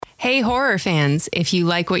Hey, horror fans, if you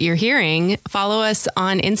like what you're hearing, follow us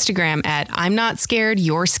on Instagram at I'm Not Scared,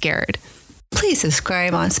 You're Scared. Please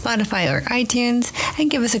subscribe on Spotify or iTunes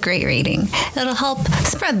and give us a great rating. It'll help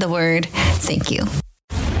spread the word. Thank you.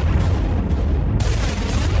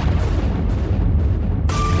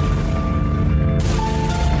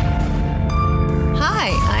 Hi,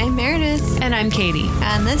 I'm Meredith. And I'm Katie,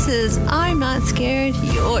 And this is I'm Not Scared,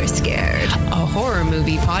 You're Scared. a horror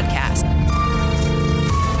movie podcast.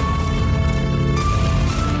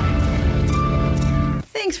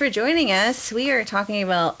 Thanks for joining us. We are talking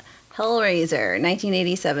about Hellraiser,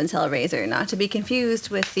 1987's Hellraiser, not to be confused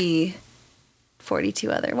with the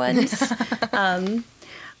 42 other ones.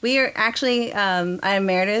 We are actually, I'm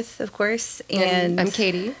Meredith, of course, and I'm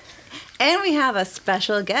Katie. And we have a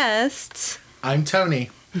special guest, I'm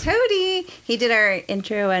Tony. Toady. He did our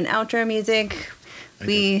intro and outro music.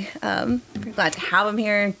 We're glad to have him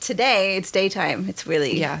here today. It's daytime. It's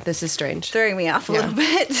really This is strange. throwing me off a little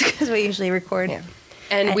bit because we usually record. Yeah.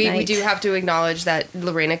 And at we night. do have to acknowledge that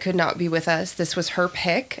Lorena could not be with us. This was her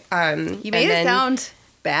pick. You made it sound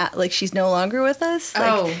bad, like she's no longer with us. Like,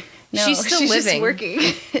 Oh, no, she's still just living. working.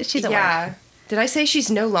 She's at work. Yeah. Did I say she's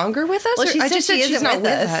no longer with us? Well, she I said just said she she's isn't not with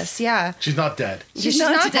with us. us. Yeah. She's not dead. She's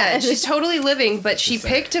not not dead. dead. She's totally living, but she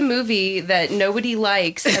picked a movie that nobody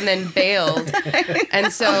likes and then bailed.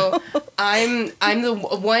 And so I'm the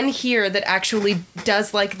one here that actually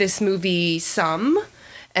does like this movie some.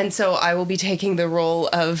 And so I will be taking the role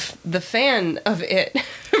of the fan of it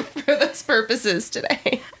for those purposes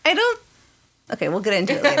today. Okay, we'll get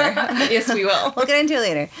into it later. Yes, we will. We'll get into it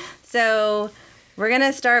later. So we're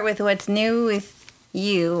gonna start with what's new with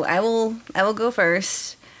you. I will go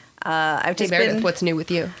first. I've Hey, just Meredith, been what's new with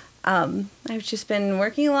you? I've just been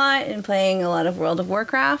working a lot and playing a lot of World of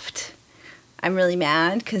Warcraft. I'm really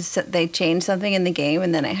mad because they changed something in the game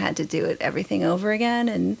and then I had to do everything over again,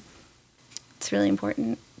 and it's really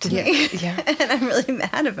important to me. Yeah. And I'm really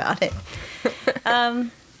mad about it. I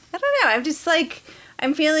don't know. I'm just like,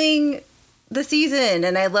 I'm feeling the season,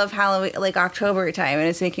 and I love Halloween, like October time, and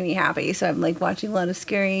it's making me happy. So I'm like watching a lot of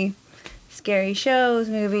scary shows,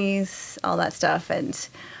 movies, all that stuff, and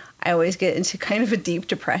I always get into kind of a deep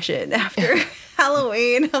depression after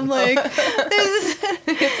Halloween. I'm like,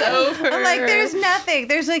 It's over. I'm like, there's nothing.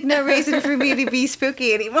 There's like no reason for me to be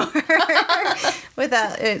spooky anymore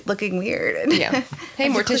without it looking weird. Yeah. Hey,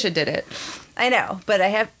 Morticia did it. I know, but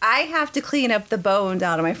I have to clean up the bones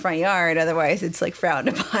out of my front yard. Otherwise, it's like frowned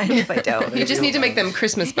upon if I don't. You just need to make them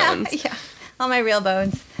Christmas bones. Yeah, all my real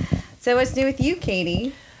bones. So what's new with you,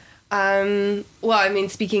 Katie? Well, I mean,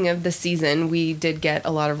 speaking of the season, we did get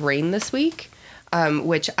a lot of rain this week,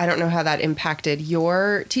 which I don't know how that impacted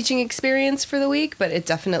your teaching experience for the week, but it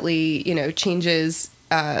definitely, changes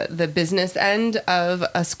the business end of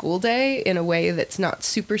a school day in a way that's not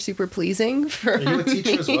super, super pleasing for Are you a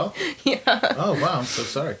teacher me. as well? Yeah. Oh, wow. I'm so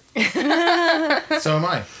sorry. So am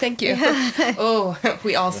I. Thank you. Oh,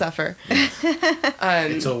 we all suffer.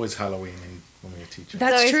 It's always Halloween when we're a teacher.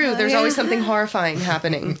 That's always true. fun, There's yeah. always something horrifying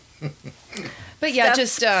happening. But yeah, Stuff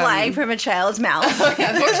just flying from a child's mouth.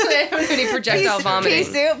 Unfortunately, I don't have any projectile vomiting.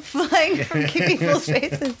 Pea soup flying from people's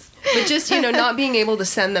faces. But just, not being able to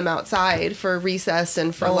send them outside for recess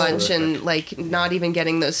and for lunch and like not even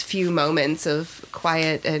getting those few moments of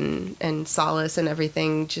quiet and solace and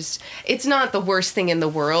everything. Just, it's not the worst thing in the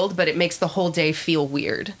world, but it makes the whole day feel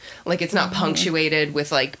weird. Like it's not punctuated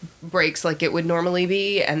with like breaks like it would normally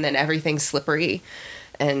be, and then everything's slippery.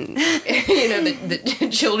 And, the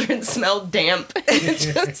children smell damp. It's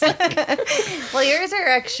just like, Well, yours are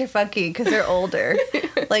extra funky because they're older.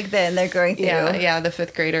 Like then they're going through. yeah, the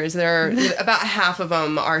fifth graders. There are about half of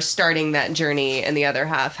them are starting that journey, and the other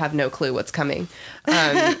half have no clue what's coming.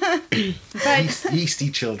 But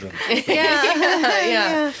Yeasty children.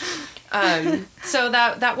 yeah. So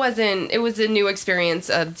that wasn't, it was a new experience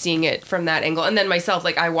of seeing it from that angle. And then myself,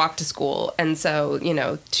 like I walked to school. And so,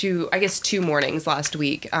 2 mornings last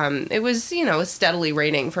week, it was, steadily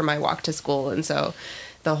raining for my walk to school. And so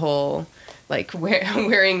the whole, like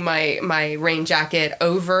wearing my rain jacket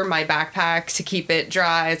over my backpack to keep it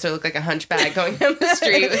dry, so I look like a hunchback going down the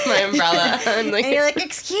street with my umbrella. And you're like,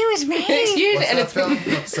 excuse me. What's and that it's film?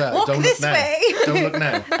 What's Walk Don't this Look Now. way. Don't Look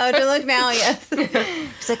Now. Oh, don't look now, yes.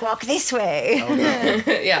 She's like, walk this way. Oh,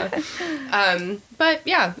 no. yeah. But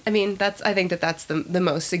yeah, I mean, I think that's the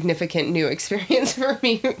most significant new experience for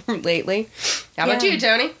me lately. How about Yeah. you,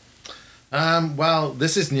 Tony? Well,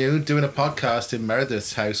 this is new. Doing a podcast in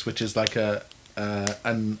Meredith's house, which is like a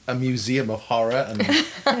museum of horror and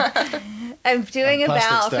I'm doing a plastic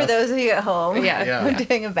bow stuff. for those of you at home. Yeah. Yeah. I'm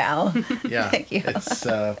doing a bow. Yeah, Thank you. it's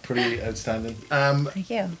pretty outstanding. Thank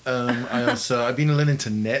you. I've been learning to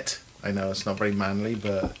knit. I know it's not very manly,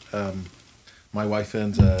 but my wife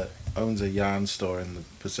owns a yarn store in the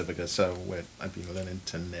Pacifica, so I've been learning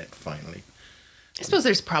to knit finally. I suppose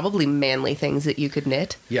there's probably manly things that you could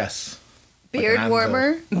knit. Yes. Beard Like an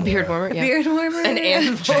warmer. anvil. Beard warmer, yeah. Beard warmer. An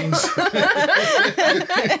anvil.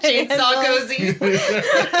 Chainsaw cozy.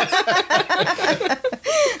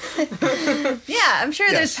 Yeah, I'm sure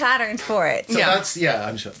there's Yes. patterns for it. So Yeah.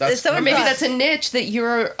 I'm sure. That's so Or maybe Right. that's a niche that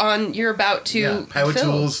you're about to yeah, power fill.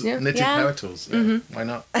 tools, Yeah. knitted Yeah. power tools. Yeah, why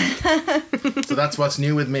not? So that's what's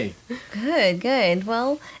new with me. Good.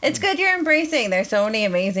 Well, it's good you're embracing. There's so many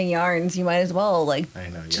amazing yarns. You might as well I know.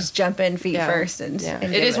 Yeah. just jump in feet Yeah. first and Yeah.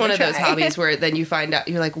 and It give is one a of those try. hobbies where then you find out,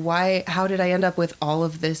 you're like, how did I end up with all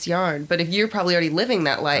of this yarn? But if you're probably already living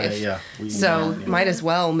that life, Yeah. so yeah. might as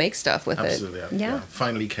well make stuff with Absolutely. Yeah.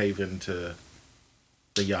 Finally cave into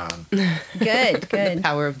the yarn. Good. it.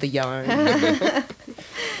 Power of the yarn.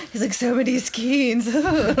 He's like so many skeins.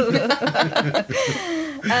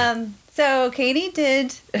 So Katie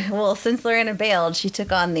did well since Lorena bailed. She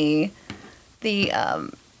took on the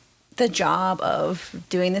job of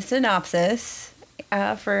doing the synopsis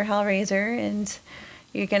for Hellraiser, and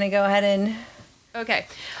you're gonna go ahead and. Okay.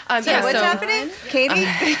 So what's happening, Katie?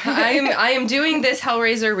 I am doing this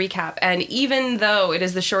Hellraiser recap, and even though it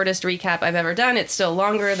is the shortest recap I've ever done, it's still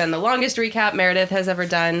longer than the longest recap Meredith has ever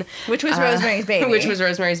done. Which was Rosemary's Baby. Which was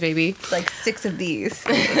Rosemary's Baby. It's like 6 of these.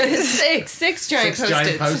 Six giant Six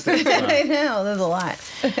giant Post-its. Post-its. I know, there's a lot.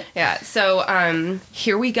 Yeah, so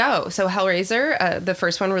here we go. So Hellraiser, the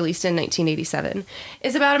first one released in 1987,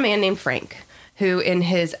 is about a man named Frank, who in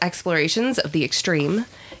his explorations of the extreme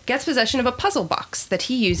gets possession of a puzzle box that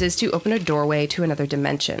he uses to open a doorway to another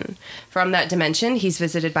dimension. From that dimension, he's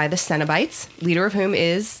visited by the Cenobites, leader of whom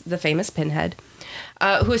is the famous Pinhead,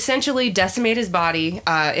 who essentially decimate his body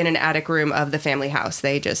in an attic room of the family house.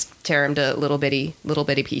 They just tear him to little bitty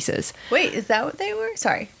pieces. Wait, is that what they were?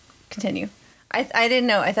 Sorry, continue. I didn't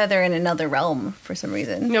know. I thought they were in another realm for some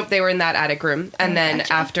reason. Nope, they were in that attic room. And then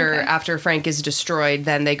gotcha. after Frank is destroyed,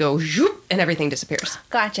 then they go zoop, and everything disappears.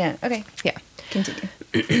 Gotcha. Okay, Yeah. continue.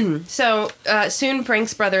 So soon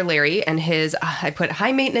Frank's brother Larry and his, I put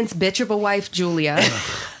high maintenance bitch of a wife, Julia,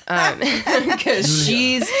 because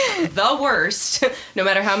she's the worst. No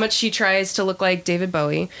matter how much she tries to look like David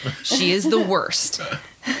Bowie, she is the worst.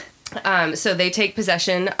 So they take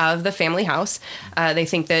possession of the family house. They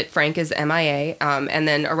think that Frank is MIA. And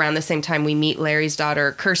then around the same time, we meet Larry's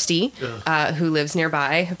daughter, Kirsty, who lives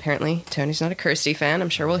nearby. Apparently, Tony's not a Kirsty fan. I'm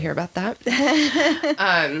sure we'll hear about that.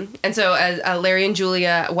 And so as Larry and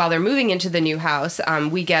Julia, while they're moving into the new house,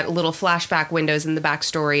 we get little flashback windows in the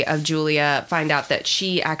backstory of Julia, find out that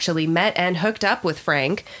she actually met and hooked up with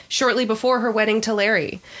Frank shortly before her wedding to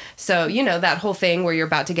Larry. So, you know, that whole thing where you're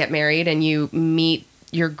about to get married and you meet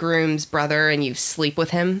your groom's brother and you sleep with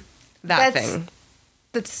him, that thing.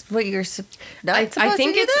 That's what you're not I supposed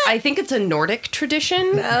think to do that? I think it's a Nordic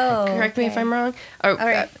tradition. Oh, Correct me if okay. I'm wrong. Oh, All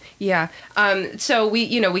right. yeah. So we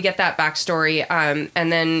get that backstory,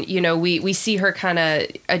 and then we see her kind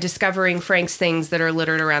of discovering Frank's things that are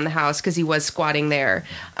littered around the house because he was squatting there,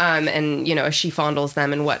 and as she fondles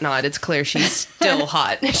them and whatnot, it's clear she's still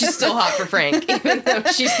hot. She's still hot for Frank, even though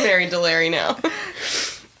she's married to Larry now.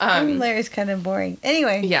 Larry's kind of boring.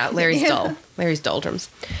 Anyway. Yeah, Larry's dull. Larry's doldrums.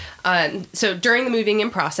 So during the moving in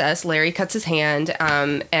process, Larry cuts his hand,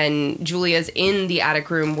 and Julia's in the attic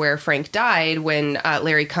room where Frank died when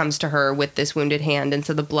Larry comes to her with this wounded hand, and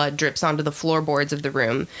so the blood drips onto the floorboards of the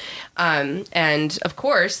room. And of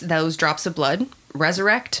course, those drops of blood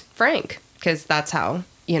resurrect Frank, because that's how,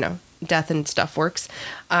 death and stuff works.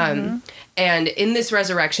 And in this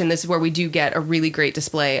resurrection, this is where we do get a really great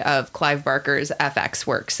display of Clive Barker's FX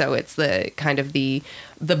work. So it's the kind of the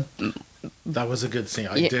That was a good scene.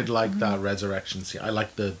 I did like that resurrection scene. I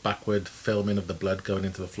liked the backward filming of the blood going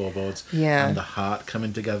into the floorboards. Yeah. And the heart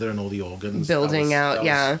coming together and all the organs. building out,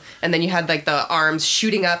 yeah. And then you had like the arms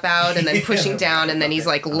shooting up out and then pushing down, and then he's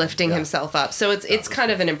like lifting himself up. So it's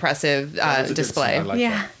kind of an impressive That was a good display. scene. I liked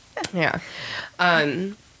Yeah. that.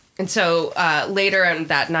 Yeah. And so later on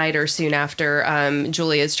that night or soon after,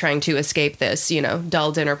 Julia is trying to escape this,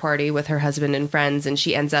 dull dinner party with her husband and friends. And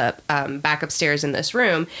she ends up back upstairs in this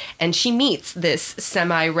room, and she meets this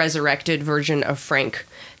semi-resurrected version of Frank,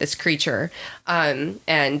 this creature, and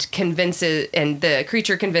the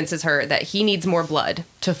creature convinces her that he needs more blood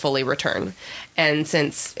to fully return. And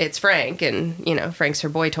since it's Frank and, Frank's her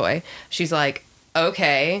boy toy, she's like,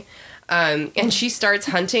 okay. And she starts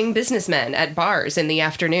hunting businessmen at bars in the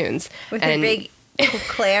afternoons. With and her big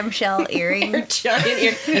clamshell earrings.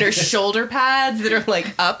 Giant and her shoulder pads that are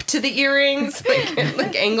like up to the earrings,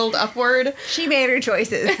 like angled upward. She made her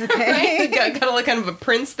choices. Okay? Right? Got like kind of a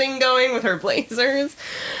Prince thing going with her blazers.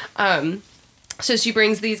 So she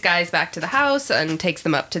brings these guys back to the house and takes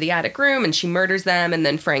them up to the attic room, and she murders them, and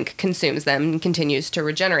then Frank consumes them and continues to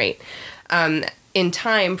regenerate. In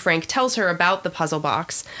time, Frank tells her about the puzzle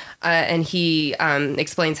box, and he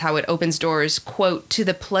explains how it opens doors, quote, to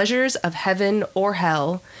the pleasures of heaven or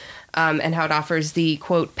hell, and how it offers the,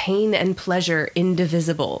 quote, pain and pleasure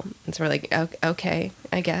indivisible. And so we're like, okay,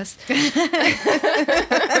 I guess.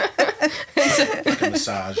 Like a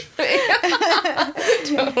massage.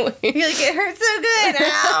 Totally. You're like, it hurts so good.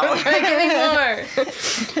 Ow. Give me more.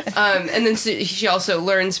 And then she also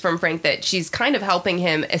learns from Frank that she's kind of helping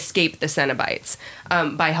him escape the Cenobites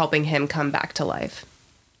by helping him come back to life.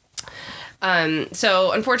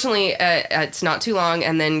 So unfortunately, it's not too long,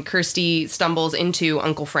 and then Kirsty stumbles into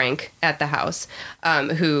Uncle Frank at the house,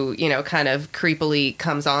 who, kind of creepily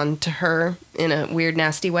comes on to her in a weird,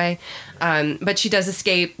 nasty way. But she does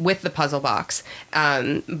escape with the puzzle box.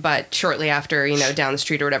 But shortly after, down the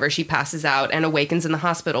street or whatever, she passes out and awakens in the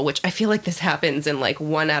hospital, which I feel like this happens in like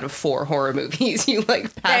 1 out of 4 horror movies. You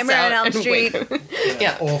like pass Nightmare on out Elm and Street. wake.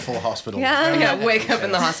 Yeah. Awful hospital. Yeah. Wake up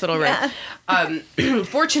in the hospital room. Yeah.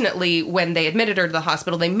 Fortunately, when they admitted her to the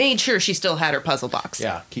hospital, they made sure she still had her puzzle box.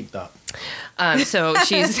 Yeah, keep that. So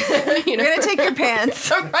she's, We're going to take your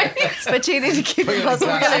pants, right? but you need to keep your puzzle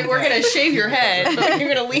box. We're gonna shave your head, but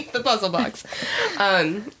you're gonna leave the puzzle box.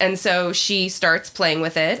 And so she starts playing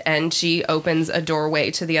with it, and she opens a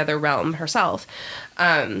doorway to the other realm herself.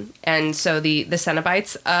 And so the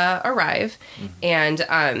Cenobites arrive, and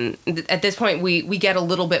at this point we get a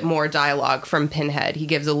little bit more dialogue from Pinhead. He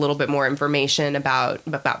gives a little bit more information about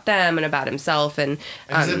them and about himself. And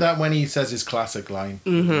is it that when he says his classic line?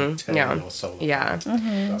 Yeah.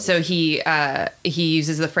 So he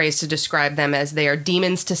uses the phrase to describe them as they are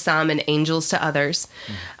demons to some and angels to others.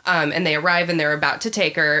 And they arrive and they're about to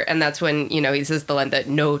take her, and that's when, he says the line that,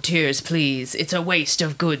 "No tears, please. It's a waste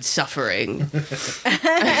of good suffering."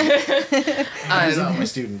 I use that on my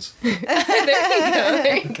students.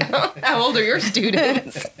 There you go. How old are your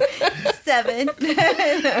students? 7.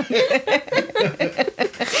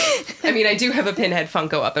 I mean, I do have a Pinhead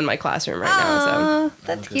Funko up in my classroom right now, so. Oh,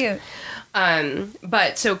 that's cute.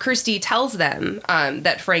 But so Kirsty tells them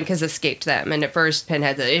that Frank has escaped them, and at first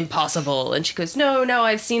Pinhead's impossible, and she goes, no,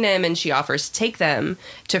 I've seen him, and she offers to take them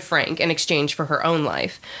to Frank in exchange for her own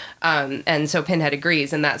life. And so Pinhead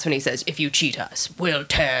agrees, and that's when he says, "If you cheat us, we'll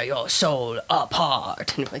tear your soul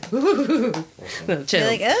apart." And I'm like, ooh, little chills. You're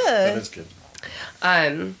like, That is good.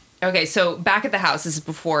 Okay, so back at the house, this is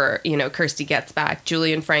before, Kirsty gets back.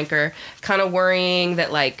 Julie and Frank are kind of worrying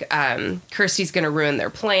that, Kirsty's going to ruin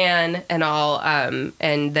their plan and all,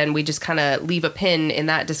 and then we just kind of leave a pin in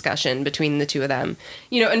that discussion between the two of them.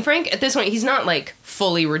 And Frank, at this point, he's not,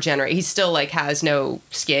 fully regenerate. He still, has no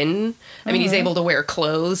skin. I mean, he's able to wear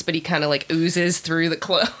clothes, but he kind of, oozes through the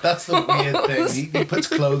clothes. That's the weird thing. He puts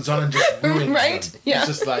clothes on and just ruins Right? them. Yeah.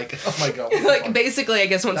 He's just like, oh my God. Basically, I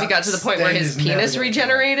guess once he got to the point where his That is never penis gonna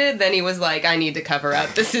regenerated, then he was like, I need to cover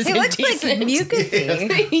up. This is He looks indecent. like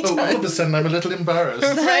mucusy. He All of a does. sudden, I'm a little embarrassed.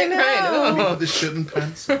 I know. Let me Oh. put this shirt and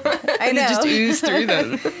pants. I know. Just ooze through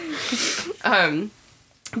them.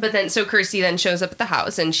 But then, so Kirsty then shows up at the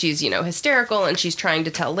house, and she's, hysterical, and she's trying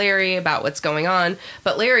to tell Larry about what's going on.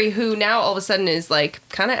 But Larry, who now all of a sudden is,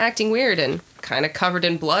 kind of acting weird and kind of covered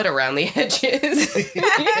in blood around the edges. We'll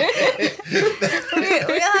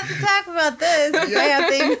have to talk about this. I have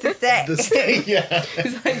things to say. Yeah.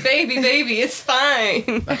 He's like, baby, it's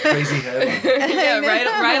fine. That crazy hairline. Yeah,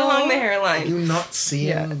 right along the Are hairline. you not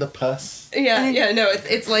seeing the pus? Yeah, no,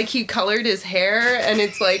 it's like he colored his hair, and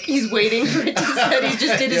it's like he's waiting for it to set. He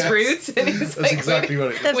just did his Yes. roots, and he's That's exactly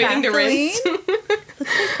what it is. waiting to rinse.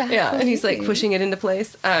 Vaseline? Yeah, and he's like pushing it into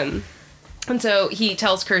place. And so he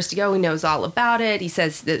tells Kirsty, he knows all about it. He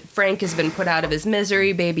says that Frank has been put out of his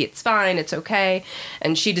misery. Baby, it's fine. It's okay.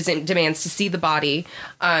 And she demands to see the body.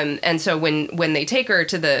 And so when they take her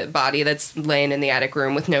to the body that's laying in the attic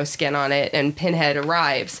room with no skin on it, and Pinhead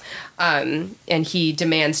arrives, and he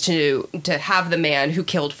demands to have the man who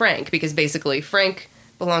killed Frank, because basically Frank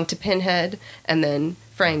belonged to Pinhead, and then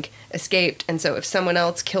Frank escaped. And so if someone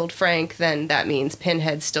else killed Frank, then that means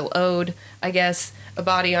Pinhead still owed, I guess, a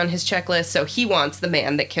body on his checklist. So he wants the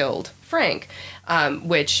man that killed Frank,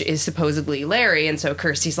 which is supposedly Larry. And so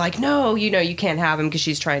Kirsty's like, no, you can't have him, because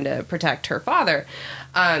she's trying to protect her father.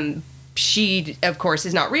 She, of course,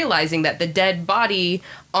 is not realizing that the dead body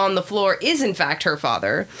on the floor is, in fact, her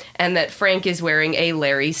father, and that Frank is wearing a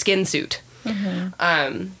Larry skin suit.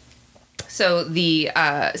 So the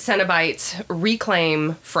Cenobites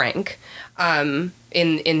reclaim Frank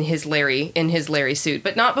in his Larry suit,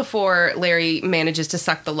 but not before Larry manages to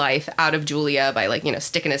suck the life out of Julia by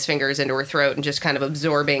sticking his fingers into her throat and just kind of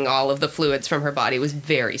absorbing all of the fluids from her body. It was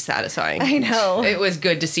very satisfying. I know. It was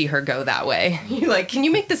good to see her go that way. You're like, can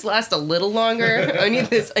you make this last a little longer? I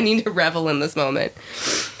need to revel in this moment.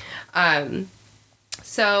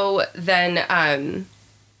 So then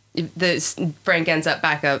Frank ends up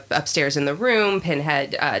back upstairs in the room.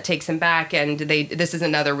 Pinhead takes him back, and this is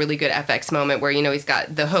another really good FX moment where he's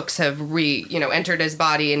got the hooks have entered his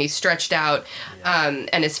body, and he's stretched out,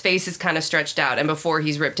 and his face is kind of stretched out, and before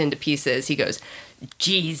he's ripped into pieces, he goes,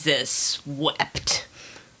 "Jesus wept."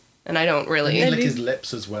 And I don't really... And he lick his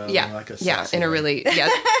lips as well. Yeah, like a in a really... Yeah,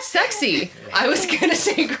 sexy. I was going to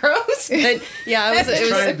say gross, but yeah,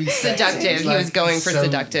 it was seductive. He was going for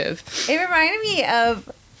seductive. It reminded me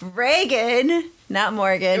of Reagan, not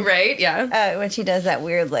Morgan. Right, yeah. When she does that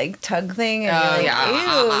weird, tug thing. And Oh, you're yeah.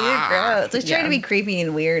 Ew, you're gross. It's trying to be creepy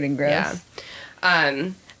and weird and gross. Yeah.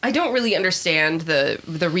 I don't really understand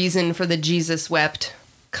the reason for the Jesus wept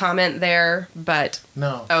comment there, but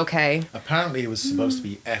No. okay. Apparently it was supposed to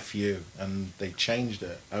be F-U, and they changed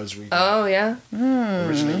it. I was reading. Oh, yeah.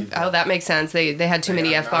 Originally. Oh, that makes sense. They had too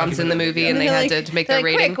many had an F-bombs in the argument movie, about and it. they had to make their They're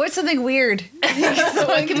like, rating. Quick, what's something weird?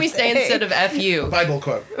 What can we say instead of F-U? Bible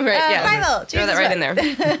quote. Right, yeah. Bible. Throw that right in there.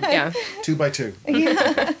 Yeah. 2 by 2.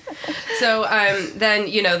 So then,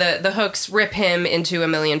 the hooks rip him into a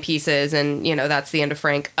million pieces, and, that's the end of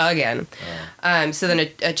Frank again. So then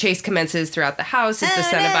a chase commences throughout the house as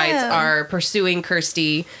the Cenobites are pursuing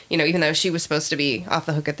Kirsty, even though she was supposed to be off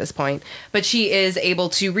the hook at this point. But she is able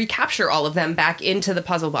to recapture all of them back into the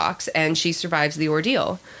puzzle box, and she survives the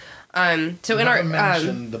ordeal. So in our...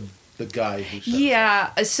 mentioned the guy who shot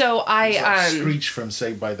yeah, so I... Screech from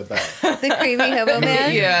Saved by the Bell. The creepy hobo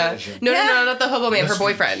man? Yeah. No, not the hobo man, her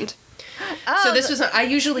boyfriend. Oh, So this was I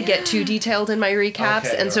usually get too detailed in my recaps,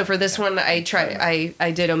 Okay, and so for this one I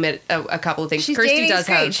did omit a couple of things. She's Kirsty dating does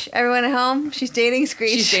Screech. Everyone at home, she's dating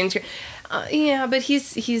Screech. she's dating Screech. Yeah, but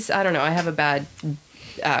he's I don't know. I have a bad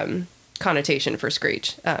connotation for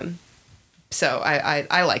Screech. So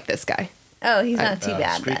I like this guy. Oh, he's not too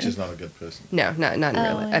bad Screech then. is not a good person. No, not in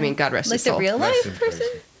real life. I mean, God rest Like his soul. the real Rest life in person?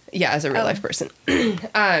 prison. Yeah, as a real life person.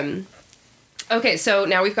 Okay, so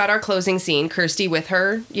now we've got our closing scene. Kirsty with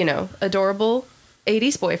her, adorable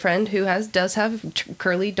 80s boyfriend who does have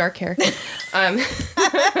curly dark hair. I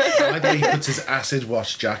like that he puts his acid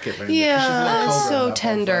wash jacket around. Yeah, so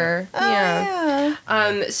tender. Yeah.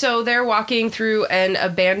 So they're walking through an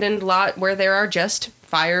abandoned lot where there are just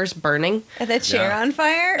fires burning. And the chair Yeah. on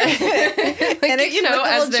fire? Like,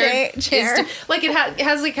 as they're chair. like it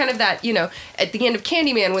has like kind of that, at the end of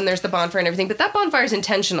Candyman when there's the bonfire and everything, but that bonfire is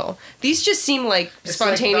intentional. These just seem like It's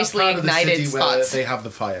spontaneously like that part of the ignited city where spots. they have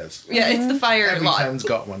the fires. Yeah, it's the fire Every lot. town's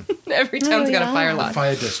got one. Every town's got a fire lot.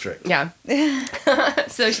 Fire district. Yeah.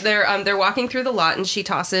 So they're walking through the lot, and she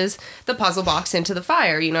tosses the puzzle box into the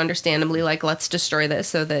fire. Understandably, like, let's destroy this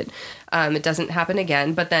so that it doesn't happen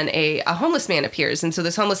again. But then a homeless man appears, and so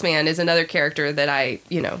this homeless man is another character that I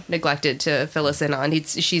neglected to fill us in on.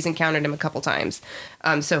 She's encountered him a couple times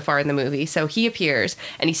so far in the movie. So he appears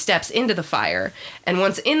and he steps into the fire, and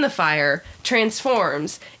once in the fire,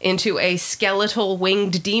 transforms into a skeletal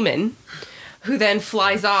winged demon, who then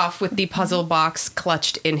flies off with the puzzle box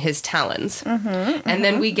clutched in his talons. And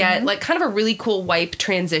then we get like kind of a really cool wipe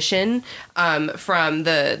transition from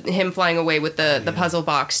him flying away with the puzzle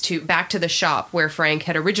box back to the shop where Frank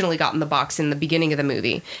had originally gotten the box in the beginning of the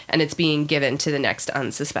movie, and it's being given to the next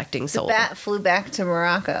unsuspecting soul. Bat flew back to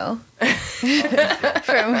Morocco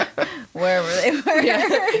from wherever they were. Yeah.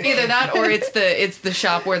 Either that or it's the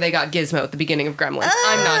shop where they got Gizmo at the beginning of Gremlins.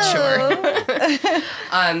 I'm not sure.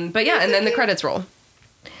 But yeah, and then the credits roll.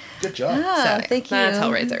 Good job. Oh, thank you. That's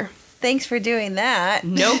Hellraiser. Thanks for doing that.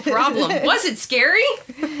 No problem. Was it scary?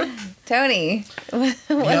 Tony, was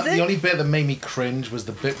The it? only bit that made me cringe was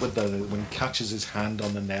the bit with when he catches his hand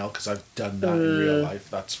on the nail, because I've done that in real life.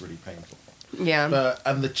 That's really painful. Yeah. But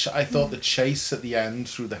I thought the chase at the end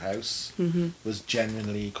through the house was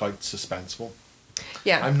genuinely quite suspenseful.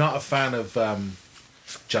 Yeah. I'm not a fan of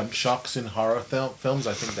jump shocks in horror films.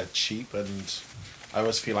 I think they're cheap, and I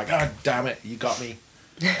always feel like, oh, damn it, you got me.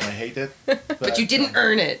 And I hate it. But you didn't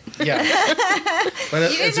earn it. Yeah.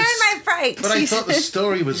 But You didn't earn my fright. But I thought the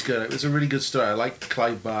story was good. It was a really good story. I like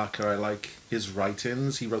Clive Barker. I like his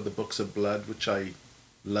writings. He wrote the Books of Blood, which I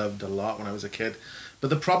loved a lot when I was a kid.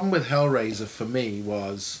 But the problem with Hellraiser for me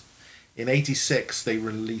was, in '86 they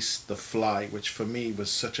released The Fly, which for me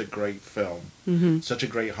was such a great film, such a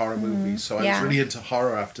great horror movie. So I was really into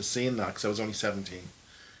horror after seeing that, because I was only 17.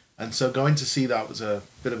 And so going to see that was a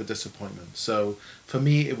bit of a disappointment. So for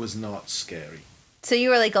me, it was not scary. So you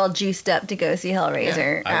were like all juiced up to go see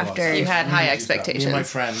Hellraiser I was. after. You had high Me expectations. and my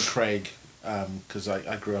friend Craig, because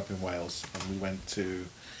I grew up in Wales, and we went to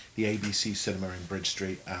the ABC cinema in Bridge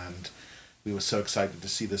Street, and we were so excited to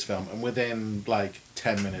see this film. And within like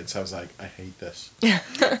 10 minutes, I was like, I hate this.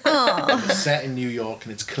 It's set in New York,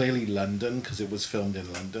 and it's clearly London because it was filmed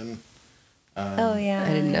in London. Oh yeah, I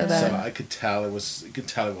didn't know that. So I could tell it was. You could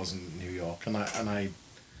tell it wasn't New York, and I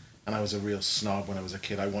was a real snob when I was a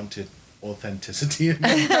kid. I wanted authenticity.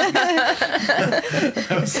 I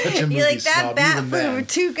was such a movie You're like, that snob, bat even flew then.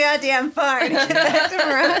 too goddamn far to get back to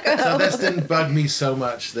Morocco. So this didn't bug me so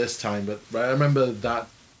much this time, but I remember that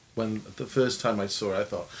when the first time I saw it, I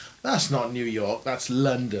thought, that's not New York, that's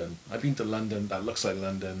London. I've been to London, that looks like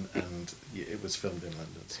London, and it was filmed in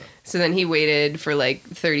London. So then he waited for like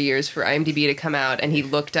 30 years for IMDb to come out, and he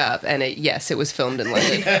looked up, and it was filmed in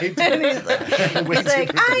London. He's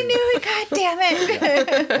like, I knew it, god damn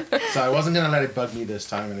it. So I wasn't going to let it bug me this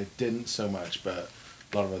time, and it didn't so much, but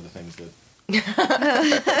a lot of other things did.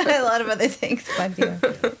 A lot of other things bug you.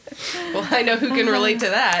 Well, I know who can relate to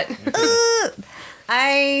that.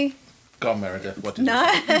 Go on, Meredith, what did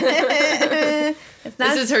Not. you It's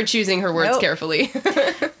not. This is her choosing her words Nope. carefully.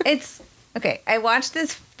 It's okay. I watched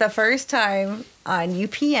this the first time on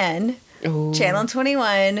UPN, Ooh. Channel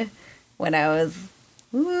 21, when I was,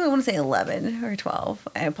 I want to say 11 or 12.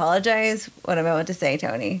 I apologize what I'm about to say,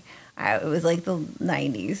 Tony. It was like the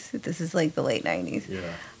 90s. This is like the late 90s. Yeah.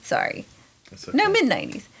 Sorry. That's okay. No, mid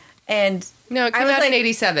 90s. And No, it I came was out in like-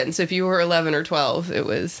 87, so if you were 11 or 12, it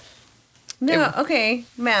was... no, okay,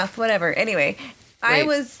 math, whatever. Anyway, I Wait,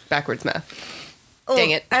 was backwards math. oh, Dang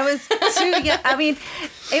it. I was too young. I mean,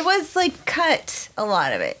 it was like cut a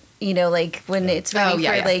lot of it. You know, like when it's ready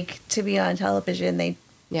for like to be on television, they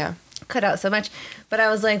Yeah. cut out so much. But I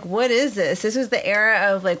was like, what is this? This was the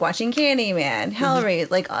era of like watching Candyman, Hellraiser.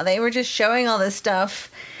 Like they were just showing all this stuff.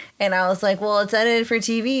 And I was like, well, it's edited for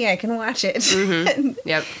TV. I can watch it.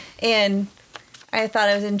 Yep. And I thought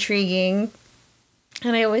it was intriguing.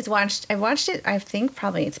 And I watched it, I think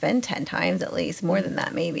probably it's been 10 times at least, more than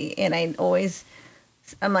that maybe. And I'm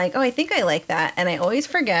like, oh, I think I like that. And I always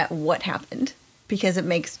forget what happened because it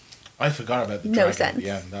makes I forgot about the no dragon sense. at the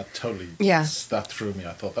end. That totally that threw me.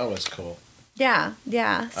 I thought that was cool. Yeah.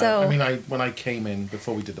 So I mean, when I came in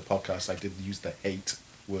before we did the podcast, I did use the hate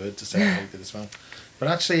word to say I hated this film, but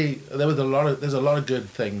actually there's a lot of good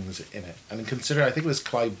things in it. And consider, I think it was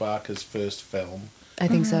Clive Barker's first film. I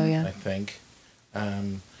think so, yeah. I think.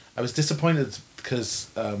 I was disappointed because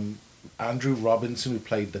Andrew Robinson, who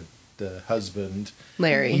played the husband,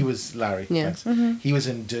 Larry. He was Larry. Yeah. Thanks. He was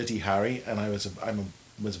in Dirty Harry, and I was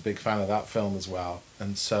a big fan of that film as well,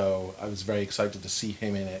 and so I was very excited to see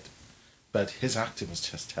him in it. But his acting was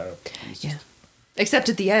just terrible. He was just, Except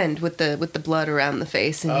at the end with the blood around the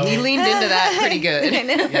face, and he leaned into that pretty good.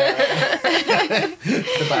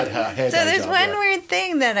 the bad hair. So there's one weird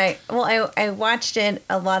thing that I watched it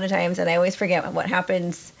a lot of times and I always forget what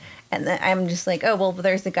happens, and then I'm just like, oh well,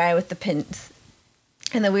 there's the guy with the pins,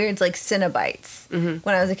 and the weird's like Cinnabites. Mm-hmm.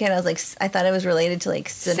 When I was a kid, I was like, I thought it was related to like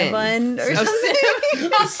Cinnabon or something. the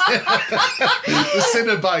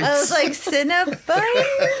Cinnabites. I was like Cinnabon.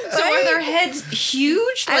 So are their heads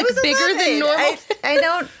huge, like bigger than normal? I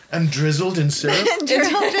don't. And drizzled in syrup.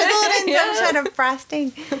 drizzled in some kind of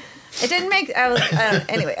frosting. It didn't make. I don't,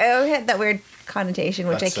 anyway, I always had that weird connotation,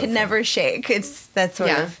 which That's I so can never shake. It's that sort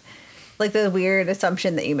of like the weird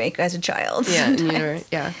assumption that you make as a child.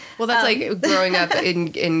 Yeah. Well, that's like growing up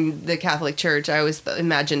in the Catholic Church. I always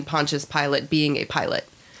imagined Pontius Pilate being a pilot.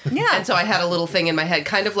 Yeah. And so I had a little thing in my head,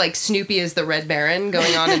 kind of like Snoopy is the Red Baron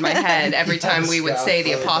going on in my head every time we would say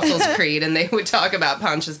the Apostles' Creed and they would talk about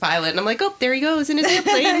Pontius Pilate. And I'm like, oh, there he goes in his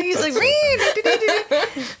airplane. He's like,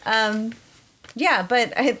 yeah,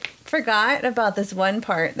 but I forgot about this one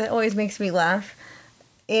part that always makes me laugh.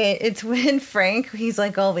 It's when Frank, he's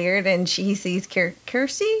like all weird and he sees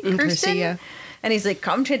Kirsten, yeah. and he's like,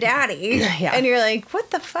 come to daddy. Yeah. And you're like,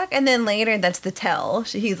 what the fuck? And then later, that's the tell.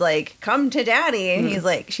 He's like, come to daddy. And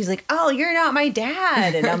she's like, oh, you're not my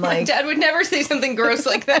dad. And I'm My like, dad would never say something gross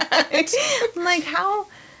like that. I'm like, how?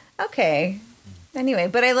 Okay. Anyway,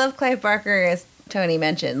 but I love Clive Barker, as Tony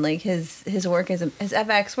mentioned. Like his work, his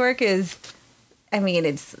FX work is, I mean,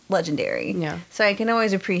 it's legendary. Yeah. So I can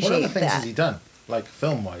always appreciate What other things that. has he done, like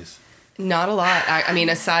film-wise? Not a lot. I mean,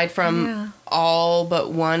 aside from all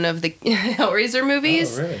but one of the Hellraiser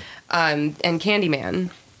movies, Oh, really? and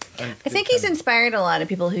Candyman. I think he's inspired a lot of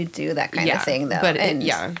people who do that kind of thing, though. but and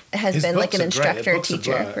has His been like books an are great. His instructor, books are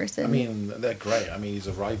teacher great. person. I mean, they're great. I mean, he's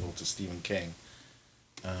a rival to Stephen King.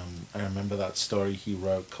 I remember that story he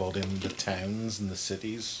wrote called In the Towns and the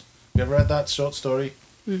Cities. You ever read that short story?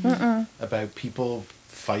 Mm-mm. About people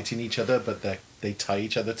fighting each other, but they tie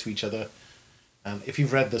each other to each other. And if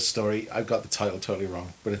you've read this story, I've got the title totally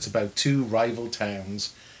wrong, but it's about two rival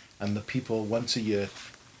towns, and the people once a year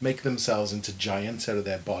make themselves into giants out of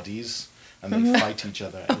their bodies, and they fight each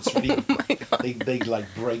other. And it's really, they like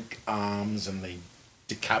break arms and they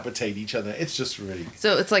decapitate each other. It's just really...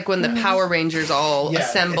 So it's like when the Power Rangers all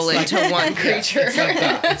assemble into one creature. It's like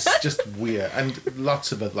that. It's just weird. And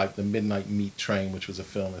lots of it, like the Midnight Meat Train, which was a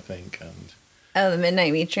film, I think. And Oh, the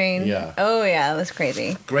Midnight Meat Train? Yeah. Oh, yeah, that was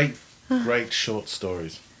crazy. great short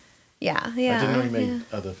stories. Yeah. I didn't know he made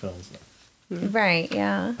other films. Right,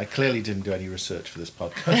 yeah. I clearly didn't do any research for this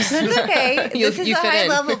podcast. That's okay. This is you a fit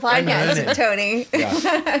in. high-level podcast, learning. Tony.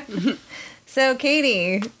 Yeah. So,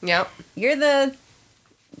 Katie, Yep. you're the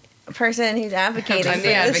person who's advocating I'm for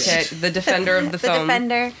the this. advocate, the defender of the The film.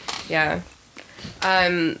 defender. Yeah.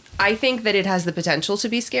 I think that it has the potential to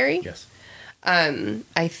be scary. Yes.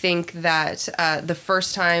 I think that the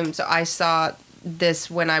first time, so I saw this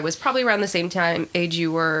when I was probably around the same time age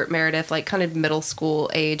you were, Meredith, like kind of middle school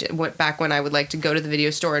age, back when I would like to go to the video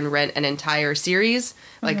store and rent an entire series,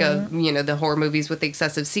 like the horror movies with the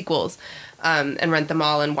excessive sequels, and rent them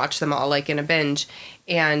all and watch them all like in a binge.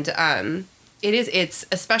 And it's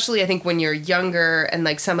especially, I think, when you're younger and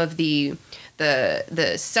like some of the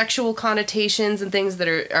sexual connotations and things that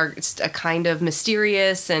are a kind of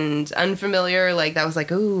mysterious and unfamiliar, like that was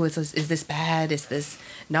like, ooh, is this bad? Is this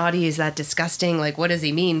naughty? Is that disgusting? Like, what does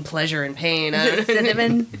he mean? Pleasure and pain? Is it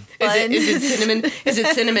cinnamon? Is it cinnamon? Is it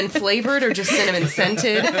cinnamon flavored or just cinnamon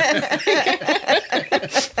scented?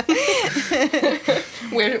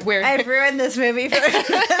 Where? I've ruined this movie for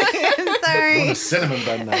I'm Want sorry. a cinnamon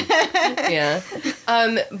bun now. Yeah.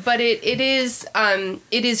 But it is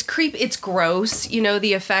it's gross,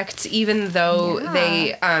 the effects, even though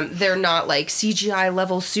they're not like CGI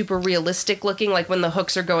level super realistic looking, like when the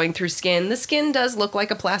hooks are going through skin. The skin does look like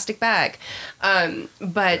a plastic bag.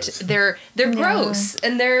 But they're gross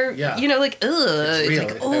and they're like ugh. It's real.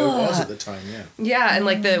 like, It was at the time, yeah. yeah, and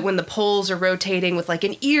like when the poles are rotating with like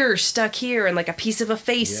an ear stuck here and like a piece of a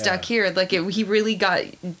face stuck here, like he really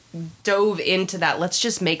dove into that. Let's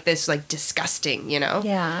just make this like disgusting,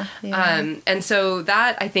 Yeah. and so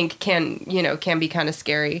that I think can be kind of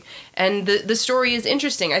scary. And the story is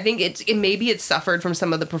interesting. I think maybe it suffered from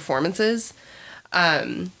some of the performances.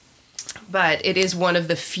 But it is one of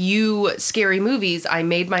the few scary movies I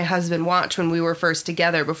made my husband watch when we were first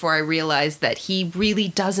together before I realized that he really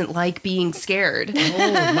doesn't like being scared.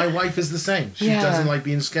 Oh, my wife is the same. She Yeah. doesn't like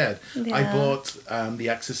being scared. Yeah. I bought The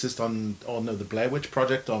Exorcist the Blair Witch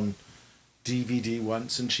Project on DVD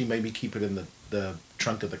once, and she made me keep it in the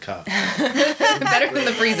trunk of the car. Better than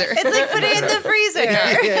the freezer. It's like putting it in the freezer.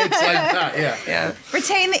 Yeah, it's like that, yeah. Yeah.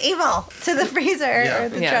 Retain the evil to the freezer or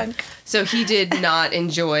the trunk. So he did not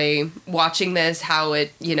enjoy watching this, how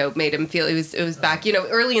it, made him feel. It was back,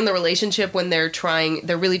 early in the relationship when they're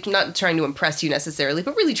really not trying to impress you necessarily,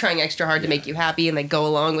 but really trying extra hard to make you happy, and they go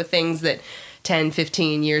along with things that 10,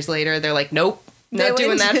 15 years later, they're like, nope. Not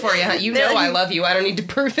doing that for you. You know I love you. I don't need to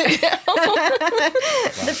prove it now.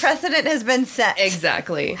 The precedent has been set.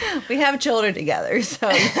 Exactly. We have children together, so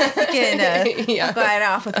we can go right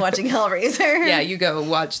off with watching Hellraiser. Yeah, you go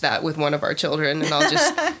watch that with one of our children, and I'll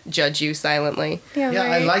just judge you silently. Yeah,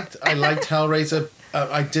 right. I liked Hellraiser.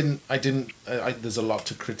 There's a lot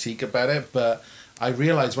to critique about it, but I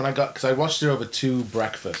realized because I watched it over 2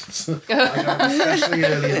 breakfasts. I got especially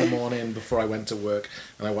early in the morning before I went to work,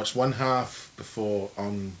 and I watched one half before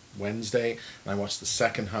on Wednesday, and I watched the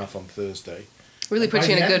second half on Thursday. Really put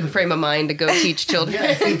you in a good frame of mind to go teach children.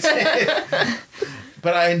 Yeah, it did.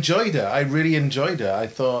 But I enjoyed it. I really enjoyed it. I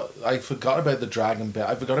thought I forgot about the dragon bit.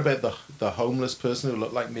 I forgot about the homeless person who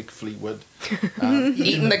looked like Mick Fleetwood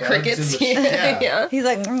Eating the bugs crickets. in the- Yeah. He's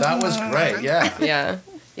like, That was great. Yeah. Yeah.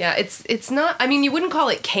 Yeah, it's not, I mean, you wouldn't call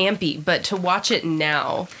it campy, but to watch it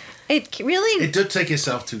now. It really. It did take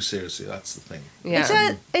yourself too seriously. That's the thing.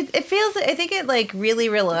 Yeah. It feels. I think it like really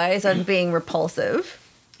relies on being repulsive.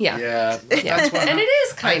 Yeah. Yeah. Yeah. That's what And it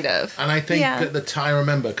is kind of. And I think Yeah. at the time, I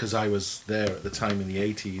remember because I was there at the time in the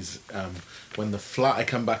 80s, when I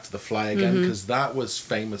come back to The Fly again, because that was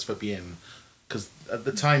famous for being, because at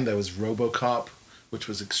the time there was RoboCop, which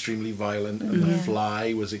was extremely violent, and The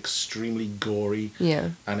Fly was extremely gory.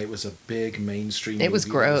 Yeah. And it was a big mainstream It was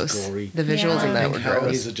movie that gross. gory. The visuals Yeah. in I that think were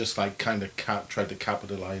gross. Hellraiser just like kind of tried to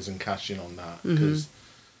capitalize and cash in on that, because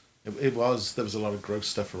there was a lot of gross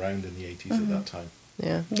stuff around in the 80s at that time.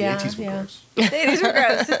 Yeah. The Yeah, 80s were yeah. gross. The 80s were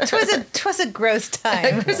gross. Twas a gross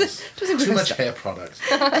time. Too much hair product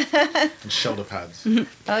and shoulder pads.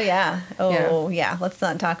 Oh yeah. Oh yeah. Let's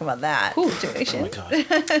not talk about that situation. Oh my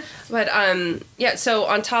god. But yeah. So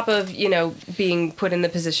on top of being put in the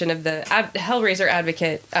position of the Hellraiser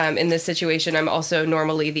advocate in this situation, I'm also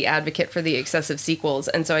normally the advocate for the excessive sequels,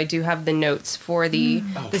 and so I do have the notes for the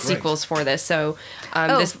great. sequels for this. So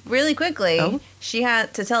Really quickly, Oh? she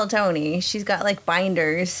had to tell Tony she's got like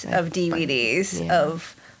binders of DVDs Yeah.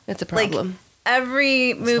 of it's a like problem.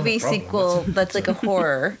 every movie problem. sequel that's like a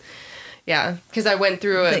horror. Yeah, because I went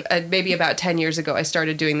through maybe about 10 years ago, I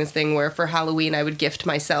started doing this thing where for Halloween I would gift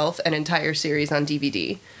myself an entire series on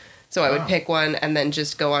DVD. So I would Wow. pick one and then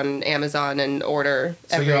just go on Amazon and order.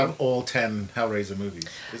 So you have all 10 Hellraiser movies?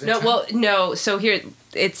 Is it No, 10? well, no. So here,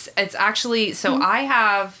 it's actually, so I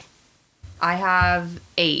have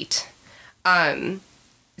 8. And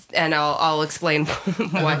I'll explain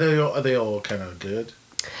And why. are they all kind of good?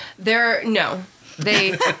 They,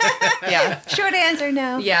 yeah. Short answer,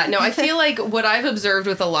 no. Yeah, no, I feel like what I've observed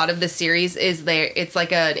with a lot of the series is it's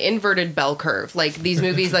like an inverted bell curve. Like these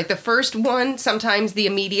movies, like the first one, sometimes the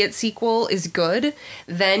immediate sequel is good.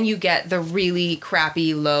 Then you get the really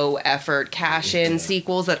crappy, low effort cash-in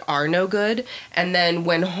sequels that are no good. And then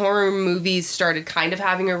when horror movies started kind of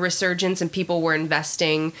having a resurgence and people were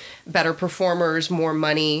investing better performers, more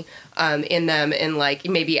money in them in like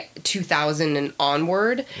maybe 2000 and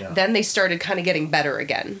onward, then they started kind of getting better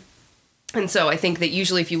again. And so I think that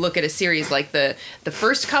usually if you look at a series, like the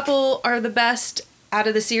first couple are the best out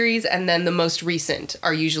of the series, and then the most recent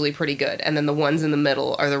are usually pretty good, and then the ones in the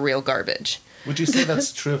middle are the real garbage. Would you say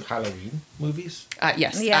that's true of Halloween movies?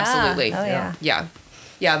 Yes, Yeah. absolutely. Oh yeah.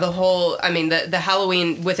 Yeah, the whole, I mean, the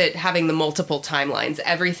Halloween, with it having the multiple timelines,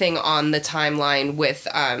 everything on the timeline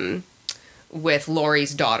with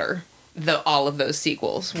Laurie's daughter, all of those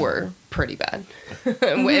sequels were pretty bad.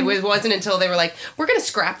 It wasn't until they were like, we're going to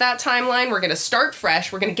scrap that timeline, we're going to start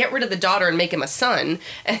fresh, we're going to get rid of the daughter and make him a son,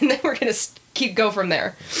 and then we're going to go from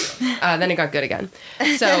there. Then it got good again.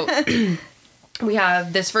 So we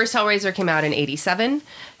have this first Hellraiser came out in 87.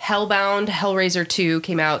 Hellbound, Hellraiser 2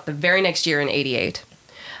 came out the very next year in 88.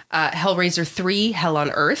 Hellraiser 3, Hell on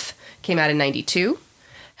Earth, came out in 92.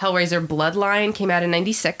 Hellraiser Bloodline came out in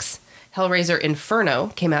 96. Hellraiser Inferno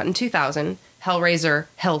came out in 2000. Hellraiser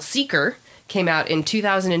Hellseeker came out in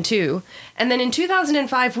 2002. And then in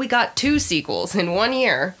 2005, we got 2 sequels in 1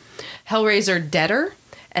 year. Hellraiser Deader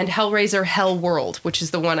and Hellraiser Hellworld, which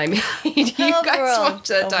is the one I made you guys watch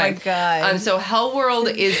that time. Oh my god. So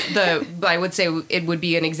Hellworld is I would say it would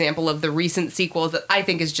be an example of the recent sequels that I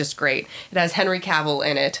think is just great. It has Henry Cavill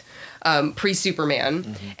in it,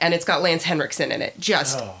 pre-Superman, and it's got Lance Henriksen in it,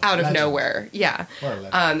 just out of legend. nowhere. Yeah. What a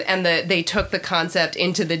legend. And they took the concept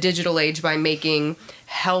into the digital age by making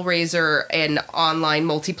Hellraiser an online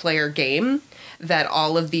multiplayer game that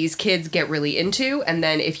all of these kids get really into, and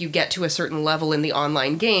then if you get to a certain level in the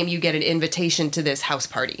online game, you get an invitation to this house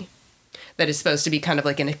party that is supposed to be kind of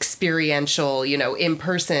like an experiential,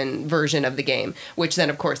 in-person version of the game, which then,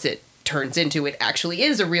 of course, it turns into it actually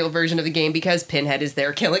is a real version of the game because Pinhead is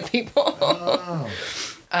there killing people.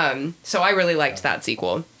 So I really liked that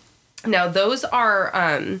sequel. Now those are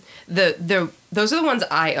those are the ones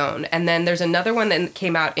I own, and then there's another one that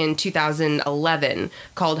came out in 2011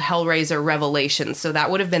 called Hellraiser Revelations. So that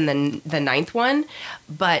would have been the 9th one,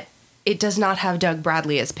 but it does not have Doug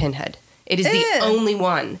Bradley as Pinhead. It is the only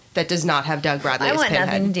one that does not have Doug Bradley as Pinhead. I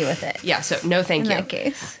want nothing to do with it. Yeah, so no thank you. In that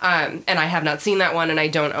case. And I have not seen that one, and I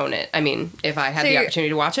don't own it. I mean, if I had the opportunity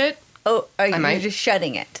to watch it, Oh, you're might. just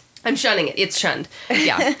shutting it. I'm shunning it. It's shunned.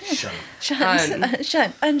 Yeah. Shut Shun,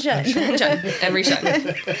 shun, unshun. Shun and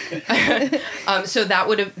reshun. So that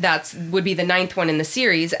would be the 9th one in the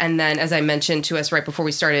series, and then as I mentioned to us right before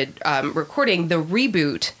we started recording, the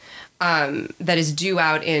reboot that is due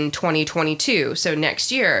out in 2022. So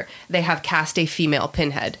next year they have cast a female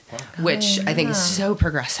Pinhead, which I think is so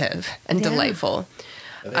progressive and delightful.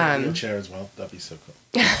 Are they in a wheelchair as well? That'd be so cool.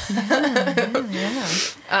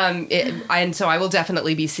 And so I will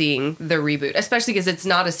definitely be seeing the reboot, especially because it's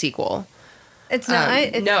not a sequel. It's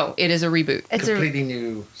not. No, it is a reboot. It's Completely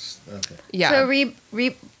new. Okay. Yeah. So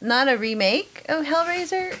not a remake of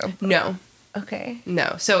Hellraiser. No. Okay.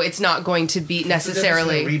 No. So it's not going to be What's the difference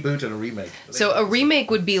necessarily between a reboot and a remake. So a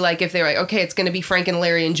remake would be like if they're like, okay, it's going to be Frank and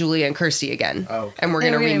Larry and Julia and Kirsty again, okay. and we're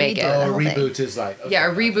going to remake it. redo Oh, a whole thing. reboot is like okay,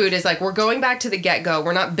 Yeah, a reboot is like we're going back to the get-go.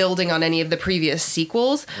 We're not building on any of the previous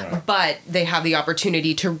sequels, Right. but they have the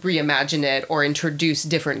opportunity to reimagine it or introduce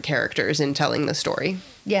different characters in telling the story.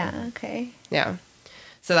 Yeah. Okay. Yeah.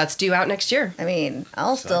 So that's due out next year. I mean,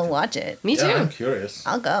 I'll still watch it. Me too. Yeah, I'm curious.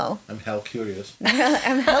 I'll go. I'm hell curious.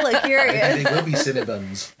 I'm hella curious. They will be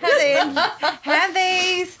Cinnabons. Have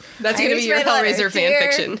they? That's I going to just be your read a letter. Hellraiser fan Dear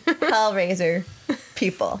fiction. Hellraiser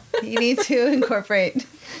people, you need to incorporate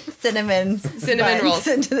cinnamon Cinnamon rolls.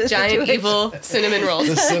 into the Giant situation. evil cinnamon rolls.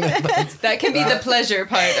 The Cinnabons. That can be the pleasure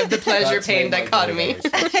part of the pleasure That's pain made my dichotomy. day.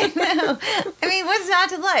 I know. I mean, what's not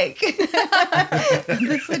to like?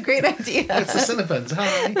 This is a great idea. It's the Cinnabons. Hi.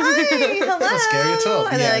 Hi, hello. Not scary at all.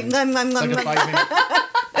 And Yeah. they're like, nom, nom, It's nom, like a nom.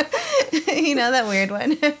 5-minute. You know that weird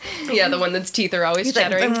one. Yeah, the one that's teeth are always He's like,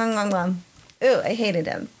 chattering. nom, nom, nom, nom. Ooh, I hated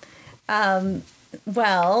him.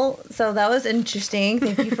 Well, so that was interesting.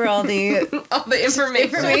 Thank you for all the All the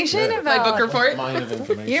information Yeah. about My book report. Mine of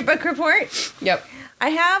information. your book report. Yep. I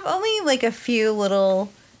have only like a few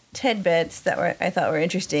little tidbits that I thought were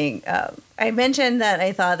interesting. I mentioned that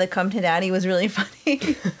I thought the "Come to Daddy" was really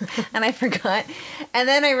funny, and I forgot. And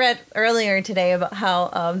then I read earlier today about how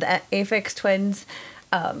the Aphex Twins.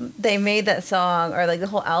 They made that song or like the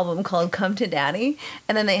whole album called "Come to Daddy,"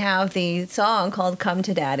 and then they have the song called "Come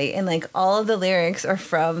to Daddy," and like all of the lyrics are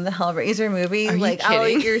from the Hellraiser movie. Are you like, "I'll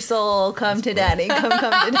kidding? eat your soul, come to Daddy, come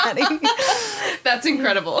to Daddy." That's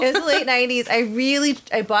incredible. It was the late 90s.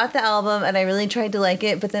 I bought the album and I really tried to like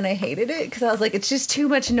it, but then I hated it because I was like, it's just too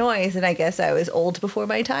much noise, and I guess I was old before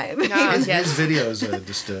my time. Ah, His yes. videos are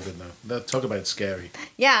disturbing though. Talk about scary.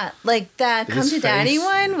 Yeah, like that "Come His to Daddy" face.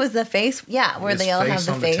 one was the face. Yeah, where His they all have face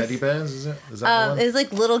the on face. the teddy bears, is it? Is that the one? It's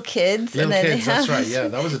like little kids, Little and then kids, they have that's right. Yeah,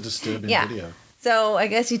 that was a disturbing Yeah. video. So I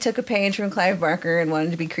guess he took a page from Clive Barker and wanted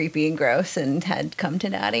to be creepy and gross, and had "Come to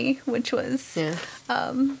Daddy," which was Yeah.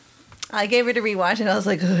 I gave it a rewatch, and I was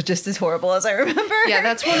like, oh, just as horrible as I remember. Yeah,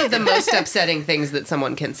 that's one of the most upsetting things that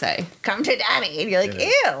someone can say. "Come to Daddy," and you're like,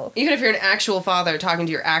 ew. Even if you're an actual father talking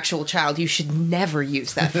to your actual child, you should never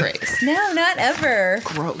use that phrase. No, not ever.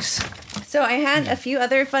 Gross. So I had a few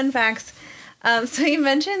other fun facts. So you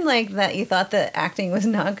mentioned like that you thought the acting was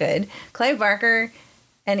not good. Clive Barker,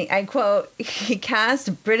 and I quote, he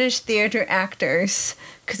cast British theater actors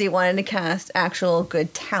because he wanted to cast actual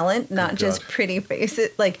good talent, not Good just God. pretty faces,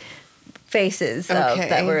 like faces Okay.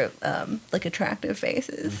 that were like attractive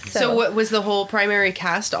faces. So what was the whole primary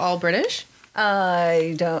cast all British?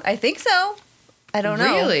 I think so. I don't know.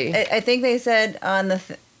 Really? I think they said on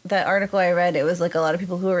the article I read, it was like a lot of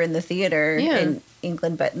people who were in the theater Yeah. in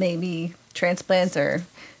England, but maybe transplants or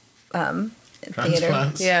theater.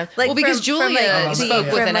 Transplants. Yeah. Like well, because from, Julia like, spoke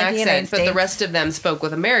from, with an like, the United accent, but the States. rest of them spoke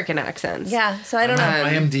with American accents. Yeah, so I don't know.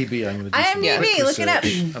 IMDb, I'm going to do some IMDb, quick look it up.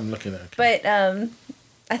 research. I'm looking at it. But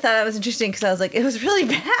I thought that was interesting because I was like, it was really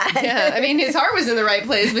bad. Yeah, I mean, his heart was in the right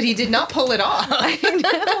place, but he did not pull it off. I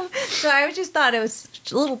know. So I just thought it was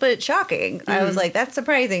a little bit shocking. I was like, that's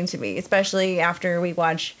surprising to me, especially after we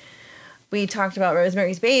talked about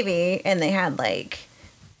Rosemary's Baby, and they had like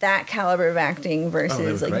that caliber of acting they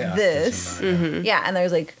versus were like great actors this. in that, Yeah, and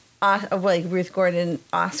there's like like Ruth Gordon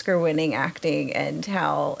Oscar-winning acting, and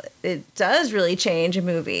how it does really change a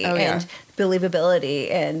movie Oh, yeah. and believability,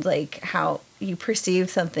 and like how you perceive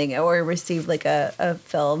something or receive like a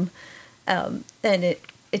film, and it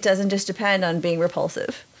doesn't just depend on being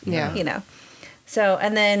repulsive. Yeah. You know. So,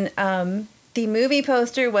 and then the movie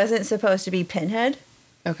poster wasn't supposed to be Pinhead.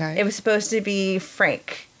 Okay. It was supposed to be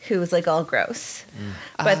Frank, who was like all gross.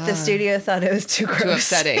 But the studio thought it was too gross. Too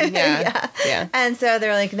upsetting. Yeah. Yeah. And so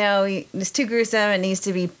they're like, no, it's too gruesome. It needs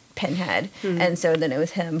to be Pinhead. And so then it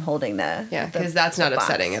was him holding the. Yeah, the- because that's not the box.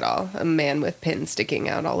 upsetting at all. A man with pins sticking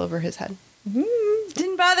out all over his head.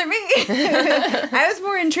 Didn't bother me. I was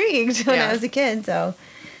more intrigued when Yeah. I was a kid. So,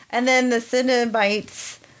 and then the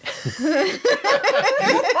Cinnabites. You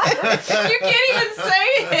can't even say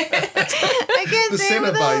it. I can't The say it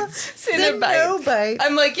with a- Cinnabites. Cinnabites.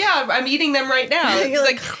 I'm like, yeah, I'm eating them right now. It's You're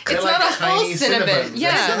like, like- They're it's like not a full tiny cinnamon. Cinnabons.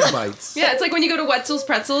 Yeah. They're Cinnabites. Yeah, it's like when you go to Wetzel's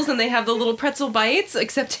Pretzels and they have the little pretzel bites,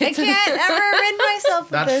 except I it's can't ever rid myself of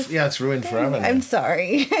That's, this. yeah, it's ruined forever. now. I'm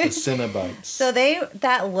sorry. The Cinnabites. So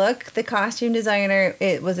that look, the costume designer,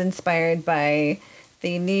 it was inspired by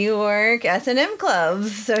the New York S&M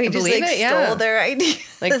clubs. So he just believe like it, yeah. stole their ideas.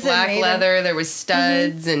 like and black made them. leather. There was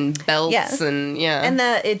studs and belts Yes. and yeah. And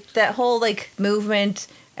that whole like movement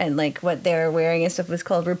and like what they were wearing and stuff was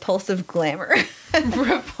called repulsive glamour.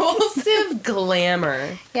 repulsive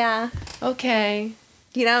glamour. Yeah. Okay.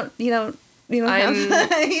 You don't have, you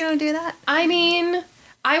don't do that? I mean,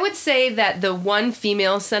 I would say that the one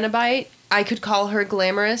female Cenobite, I could call her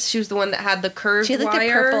glamorous. She was the one that had the curved She had, like, the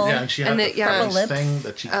wire. purple- yeah, and she had and the the- yeah. French Purple lips. thing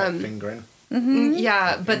that she kept fingering.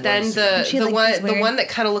 Yeah, but then She had, the like, these one weird- that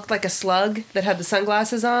kind of looked like a slug that had the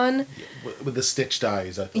sunglasses on. With the stitched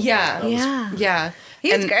eyes. I thought Yeah. that was- Yeah. Yeah.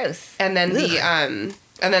 He was and, gross. And then Ugh.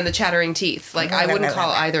 And then the chattering teeth. Like, I wouldn't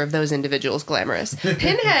call either of those individuals glamorous.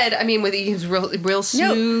 Pinhead, I mean, he's real smooth.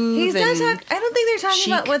 No, he's not talking. I don't think they're talking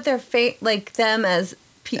chic. about what their like them as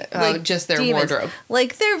like just their demons. wardrobe.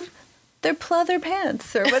 Like their pleather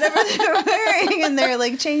pants or whatever they're wearing, and their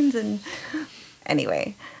like chains and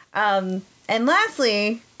anyway. And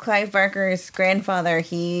lastly, Clive Barker's grandfather,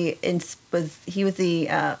 he was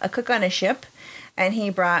a cook on a ship, and he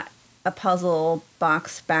brought a puzzle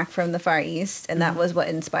box back from the Far East, and that was what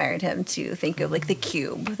inspired him to think of like the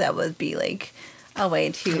cube. That would be like a way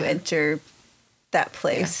to enter that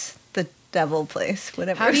place, the devil place,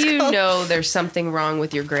 whatever. How do it's you called. know there's something wrong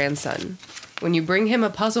with your grandson? When you bring him a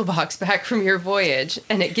puzzle box back from your voyage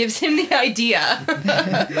and it gives him the idea.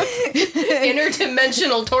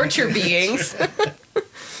 Interdimensional torture beings.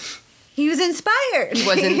 He was inspired. He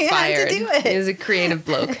was inspired. He had to do it. He was a creative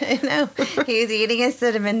bloke. I know. He was eating his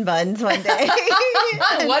cinnamon buns one day.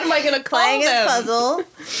 What am I going to call Playing them? his puzzle,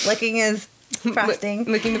 licking his frosting.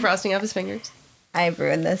 Licking the frosting off his fingers. I've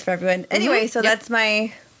ruined this for everyone. Anyway, so that's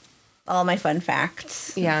all my fun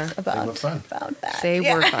facts. Yeah. About, They were fun. about that. They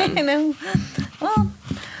were fun. I know. Well,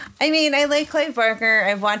 I mean, I like Clive Barker.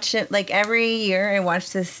 I've watched it like every year. I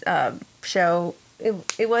watch this show.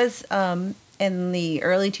 It was in the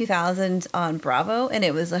early 2000s on Bravo, and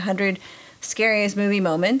it was 100 scariest movie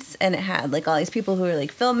moments, and it had like all these people who were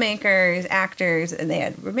like filmmakers, actors, and they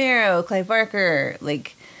had Romero, Clive Barker,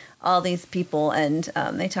 like all these people, and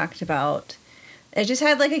they talked about. It just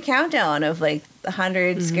had like a countdown of like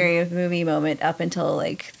 100 scariest movie moment up until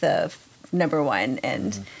like the number one,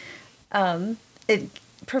 and it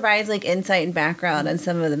provides like insight and background on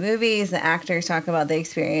some of the movies. The actors talk about the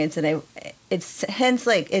experience, and it's hence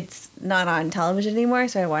like it's not on television anymore,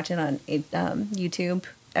 so I watch it on YouTube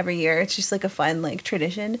every year. It's just like a fun like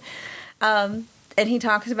tradition. And he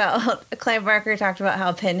talks about Clive Barker talked about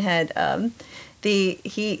how Pinhead, the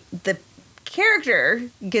character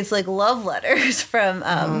gets like love letters from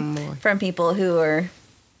people who are.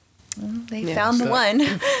 Well, they found the one,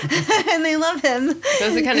 and they love him.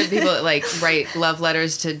 Those are the kind of people that like write love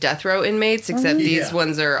letters to death row inmates, except these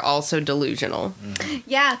ones are also delusional.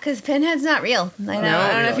 Yeah, because Pinhead's not real. I don't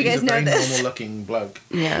know if you guys know this. He's a very normal-looking bloke.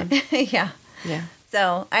 Yeah. Yeah. Yeah.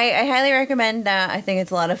 So I highly recommend that. I think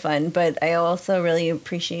it's a lot of fun, but I also really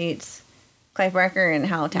appreciate Clive Barker and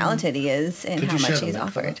how talented he is and Could how you much share he's the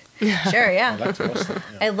link for offered. Sure, yeah. I'd like to watch that.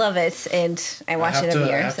 Yeah. I love it, and I watch it every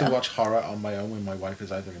year. I have so. to watch horror on my own when my wife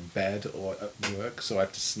is either in bed or at work, so I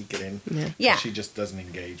have to sneak it in. Yeah. She just doesn't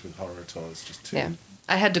engage with horror at all. It's just too... Yeah.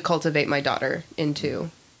 I had to cultivate my daughter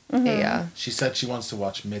into a... She said she wants to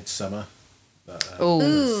watch Midsummer.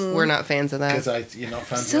 we're not fans of that. Because you're not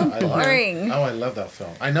fans So of that? boring. I love that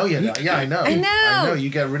film. I know you. Yeah, I know. I know. I know. You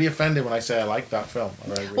get really offended when I say I like that film.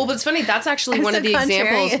 Well, but it's funny. That's actually I'm one so of the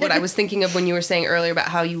examples. contrarian. What I was thinking of when you were saying earlier about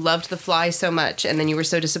how you loved The Fly so much, and then you were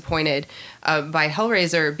so disappointed by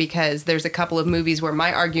Hellraiser, because there's a couple of movies where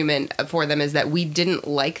my argument for them is that we didn't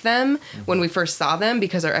like them when we first saw them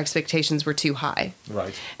because our expectations were too high.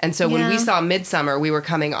 Right. And so when we Yeah. saw Midsummer, we were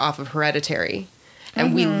coming off of Hereditary.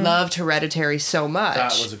 And we loved Hereditary so much.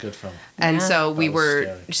 That was a good film. And Yeah. so we That was were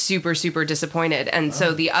scary. super, super disappointed. And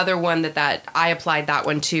so the other one that I applied that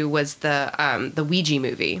one to was the Ouija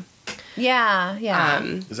movie. Yeah, yeah.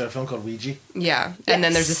 Is there a film called Ouija? Yeah. And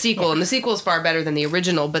then there's a sequel, and the sequel is far better than the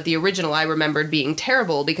original, but the original I remembered being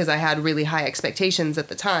terrible because I had really high expectations at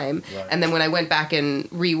the time. Right. And then when I went back and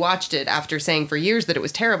rewatched it after saying for years that it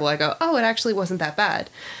was terrible, I go, oh, it actually wasn't that bad.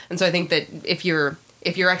 And so I think that if your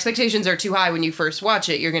expectations are too high when you first watch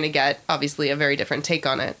it, you're going to get obviously a very different take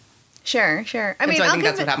on it. Sure. I mean, So I I'll think give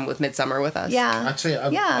that's what happened with Midsummer with us. Yeah. I'd say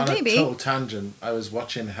on maybe. a total tangent, I was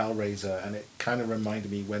watching Hellraiser, and it kind of reminded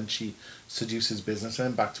me when she seduces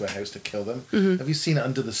businessmen back to a house to kill them. Mm-hmm. Have you seen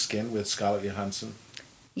Under the Skin with Scarlett Johansson?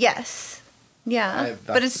 Yes. Yeah.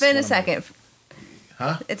 But that's it's been one a of my- second.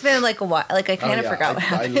 Huh? It's been like a while. Like I kind of forgot what I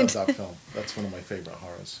happened. love that film. That's one of my favorite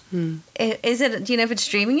horrors. Is it? Do you know if it's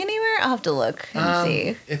streaming anywhere? I'll have to look and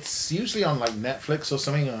see. It's usually on like Netflix or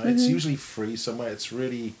something. It's usually free somewhere. It's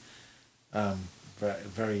really very,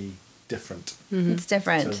 very different. It's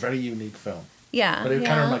different. It's a very unique film. Yeah. But it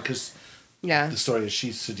kind of like, because Yeah. the story is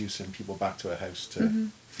she's seducing people back to a house to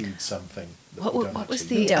feed something. That we don't What was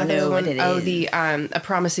actually the Don't know other what one? it Oh, is. the A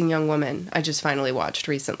Promising Young Woman. I just finally watched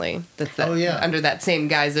recently. That's Oh, yeah. under that same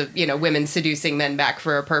guise of women seducing men back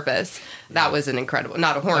for a purpose. That was an incredible,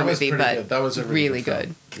 not a horror That was movie, pretty but good. That was a really film.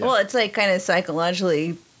 good. Yeah. Well, it's like kind of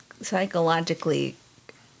psychologically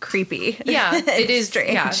creepy. Yeah, it is.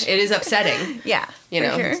 Strange. Yeah, it is upsetting. Yeah. You for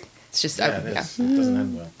know, Sure. it's just yeah, it is. It doesn't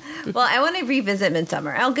end well. Well, I want to revisit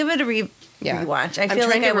Midsummer. I'll give it a rewatch. I I'm feel trying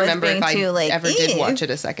like to I remember was if being I too like ever did watch it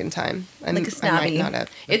a second time. Like a I might snobby. not have.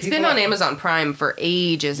 It's been people on are- Amazon Prime for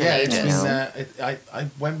ages and Yeah, it's ages. been, I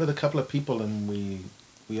went with a couple of people and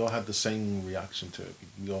we all had the same reaction to it.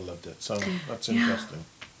 We all loved it. So that's interesting.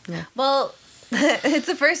 Well, it's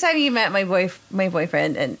the first time you met my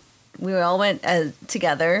boyfriend, and we all went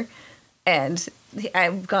together, and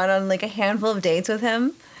I've gone on like a handful of dates with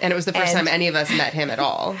him. And it was the first And- time any of us met him at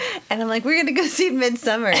all. And I'm like, we're gonna go see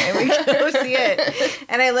Midsummer, and we go see it.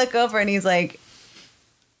 And I look over, and he's like,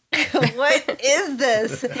 "What is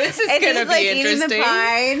this?" This is And gonna he's be like eating the interesting.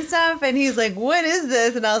 pie and stuff, and he's like, "What is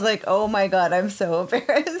this?" And I was like, "Oh my god, I'm so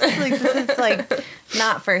embarrassed. Like this is like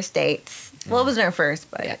not first dates. Well, it wasn't our first,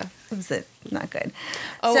 but Yeah. it was not good."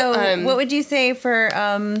 Oh, So, what would you say for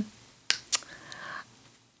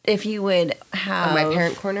if you would have my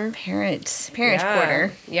parent corner? parent Yeah.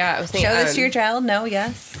 quarter? Yeah, I was thinking. Show this to your child. No,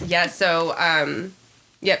 yes. Yeah, so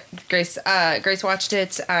yep, Grace watched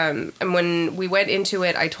it, and when we went into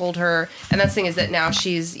it, I told her, and that's the thing is that now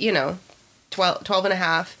she's 12 and a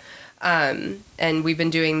half, and we've been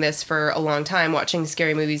doing this for a long time, watching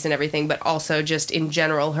scary movies and everything, but also just in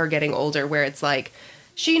general her getting older, where it's like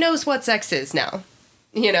she knows what sex is now.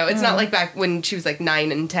 It's not like back when she was like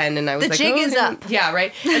 9 and 10 and I was The like, jig oh, is up. Yeah,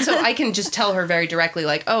 right. And so I can just tell her very directly,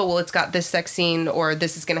 like, oh, well, it's got this sex scene, or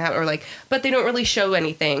this is going to happen, or like, but they don't really show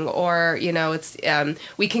anything, or, it's,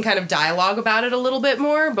 we can kind of dialogue about it a little bit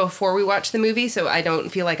more before we watch the movie. So I don't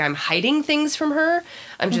feel like I'm hiding things from her.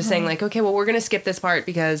 I'm just saying like, okay, well, we're going to skip this part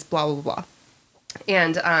because blah, blah, blah.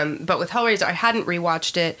 And, but with Hellraiser, I hadn't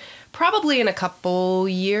rewatched it probably in a couple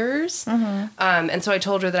years. And so I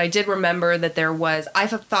told her that I did remember that there was, I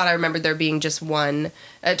thought I remembered there being just one.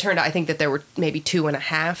 It turned out I think that there were maybe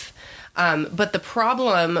 2.5. But the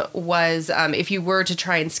problem was, if you were to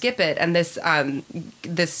try and skip it, and this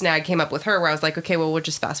snag came up with her where I was like, okay, well, we'll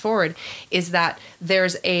just fast forward, is that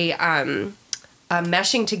there's a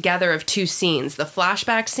meshing together of two scenes. The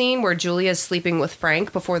flashback scene where Julia's sleeping with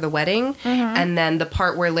Frank before the wedding, and then the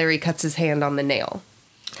part where Larry cuts his hand on the nail.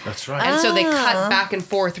 That's right. And so they cut back and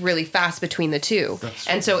forth really fast between the two. That's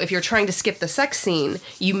And so if you're trying to skip the sex scene,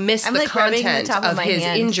 you miss I'm the like rubbing the content top of of my his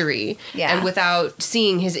hand. injury. Yeah. And without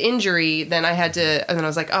seeing his injury, then I had to, and then I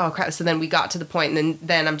was like, oh crap. So then we got to the point, and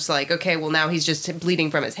then I'm just like, okay, well now he's just bleeding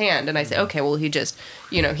from his hand. And I say, okay, well he just,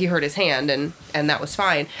 he hurt his hand, and that was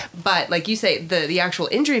fine. But like you say, the actual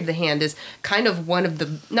injury of the hand is kind of one of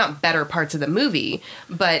the, not better parts of the movie,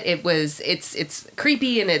 but it's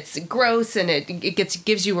creepy and it's gross, and it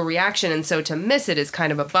gives you a reaction. And so to miss it is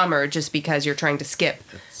kind of a bummer, just because you're trying to skip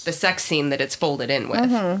the sex scene that it's folded in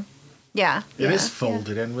with. Yeah. It is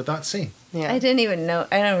folded in with that scene. Yeah. I didn't even know.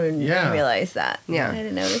 I don't even realize that. Yeah. I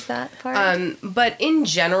didn't notice that part. But in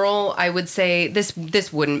general, I would say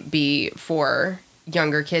this wouldn't be for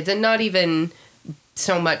younger kids, and not even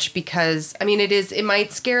so much because, I mean, it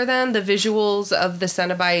might scare them. The visuals of the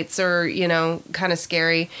Cenobites are, kind of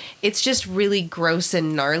scary. It's just really gross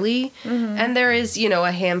and gnarly. And there is,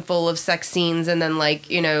 a handful of sex scenes, and then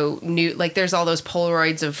there's all those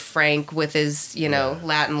Polaroids of Frank with his,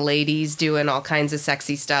 Latin ladies doing all kinds of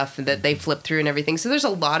sexy stuff that they flip through and everything. So there's a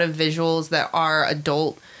lot of visuals that are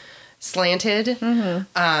adult slanted.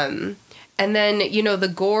 And then,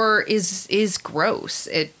 the gore is gross.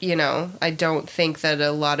 I don't think that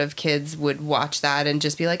a lot of kids would watch that and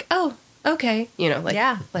just be like, oh, okay.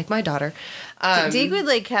 Like my daughter. Deke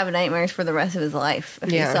would have nightmares for the rest of his life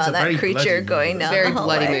if Yeah. he It's saw a that very creature bloody going movie. down Very the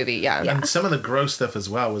bloody hallway. movie, yeah. Yeah. And some of the gross stuff as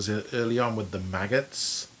well was early on with the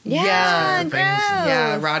maggots. Yeah, Things. gross.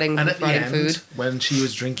 Yeah, rotting And at the rotting end, food. when she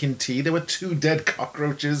was drinking tea, there were 2 dead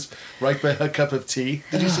cockroaches right by her cup of tea.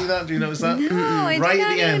 Did you see that? Do you notice that? No, I did right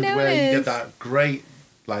not at the even end, where you get notice. that great,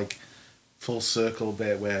 full circle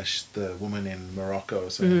bit where the woman in Morocco,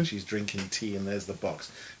 so she's drinking tea, and there's the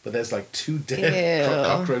box. But there's 2 dead Ew.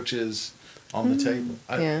 cockroaches on the table.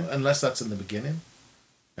 Yeah. Unless that's in the beginning.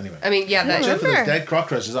 Anyway. I mean, yeah, that Watch out for those remember. dead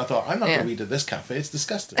cockroaches. I thought, I'm not Yeah. going to eat at this cafe. It's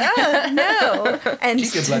disgusting. No. And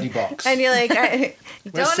Keep your bloody box. And you're like, Where's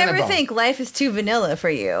don't ever Cinnabon? think life is too vanilla for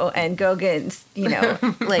you, and go get,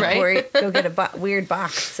 Right? go get a weird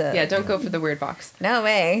box. yeah, don't go for the weird box. No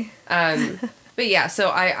way. But yeah, so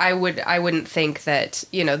I wouldn't think that,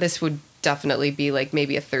 this would definitely be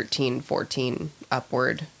maybe a 13, 14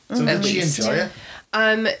 upward. So at did she least. enjoy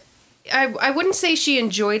it? I wouldn't say she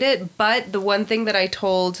enjoyed it, but the one thing that I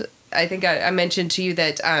think I mentioned to you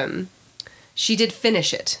that she did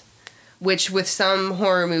finish it, which with some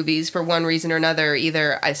horror movies, for one reason or another,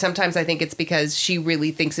 sometimes I think it's because she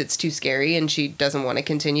really thinks it's too scary and she doesn't want to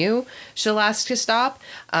continue. She'll ask to stop.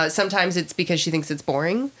 Sometimes it's because she thinks it's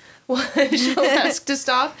boring. she'll ask to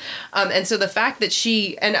stop. And so the fact that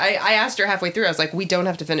I asked her halfway through, I was like, we don't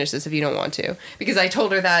have to finish this if you don't want to. Because I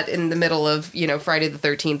told her that in the middle of, Friday the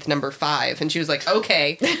 13th, number 5. And she was like,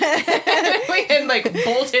 okay. We had like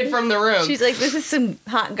bolted from the room. She's like, this is some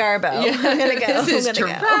hot garbo. Yeah, I'm going to go. This is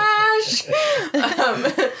trash.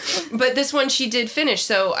 But this one she did finish.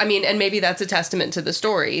 So, I mean, and maybe that's a testament to the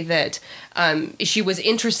story that she was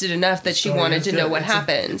interested enough that she wanted to know what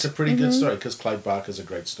happened. It's a pretty good story because Clive Barker's a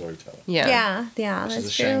great storyteller. Yeah. Which That's is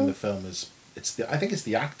a shame true. the film is. I think it's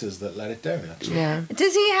the actors that let it down. Actually. Yeah.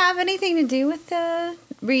 Does he have anything to do with the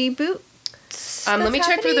reboot? Let me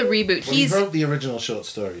check for the reboot. Well, he wrote the original short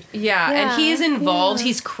story. Yeah, and he is involved. Yeah.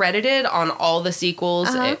 He's credited on all the sequels.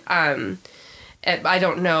 I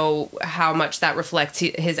don't know how much that reflects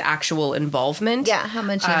his actual involvement. Yeah, how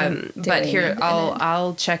much? But here,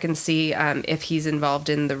 I'll check and see if he's involved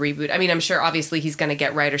in the reboot. I mean, I'm sure obviously he's going to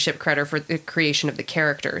get writership credit for the creation of the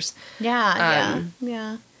characters. Yeah.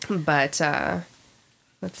 But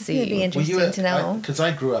let's see. It'd be interesting to know. Because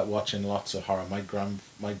I grew up watching lots of horror. My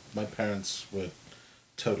parents were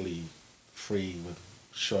totally free with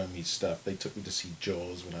showing me stuff. They took me to see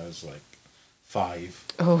Jaws when I was like 5.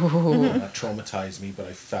 Oh. And that traumatized me, but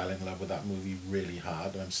I fell in love with that movie really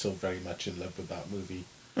hard, and I'm still very much in love with that movie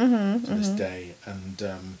to this day. And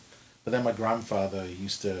but then my grandfather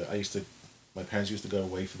my parents used to go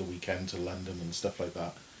away for the weekend to London and stuff like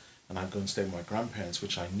that, and I'd go and stay with my grandparents,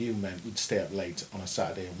 which I knew meant we'd stay up late on a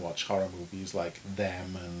Saturday and watch horror movies like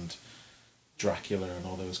Them and Dracula and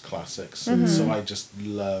all those classics. And so I just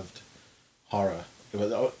loved horror.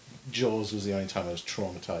 Jaws was the only time I was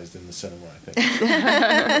traumatized in the cinema, I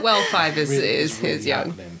think. Well, 5 is really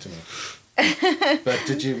young. happening to me. But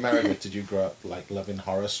Meredith, did you grow up like loving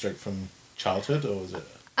horror straight from childhood, or was it?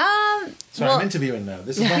 Sorry, I'm interviewing now.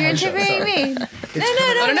 This is not my show. You're interviewing me.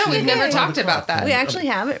 No, we've never talked about that. We actually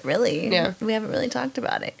haven't really. Yeah. We haven't really talked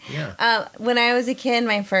about it. Yeah. When I was a kid,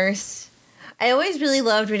 I always really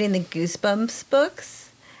loved reading the Goosebumps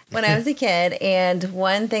books when I was a kid. And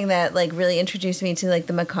one thing that like really introduced me to like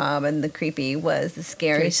the macabre and the creepy was the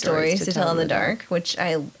scary stories to tell in the dark, which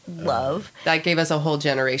I love. That gave us a whole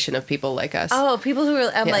generation of people like us. Oh, people who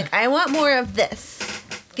are, I'm like, I want more of this.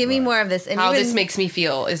 Give me more of this. And how this makes me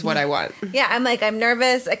feel is what I want. Yeah, I'm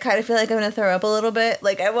nervous. I kind of feel like I'm going to throw up a little bit.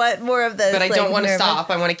 Like, I want more of this. But I don't want to stop.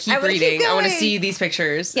 I want to keep reading. I want to see these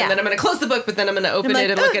pictures. Yeah. And then I'm going to close the book, but then I'm going to open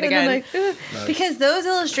it and look at it again. Nice. Because those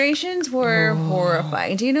illustrations were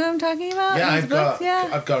horrifying. Do you know what I'm talking about? Yeah,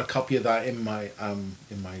 I've got a copy of that in my I'm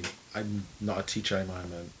not a teacher anymore.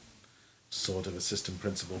 I'm a sort of assistant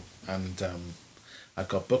principal, and I've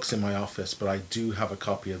got books in my office, but I do have a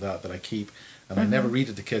copy of that I keep. And I never read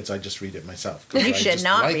it to kids, I just read it myself. You should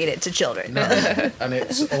not read it to children. No. And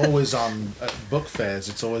it's always on book fairs.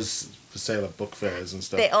 It's always for sale at book fairs and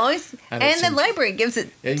stuff. They always... And the library gives it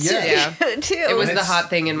too. It was the hot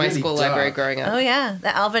thing in my school library growing up. Oh, yeah.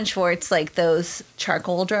 The Alvin Schwartz, like those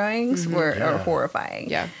charcoal drawings are horrifying.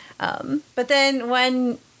 Yeah. But then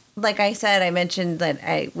when... Like I said, I mentioned that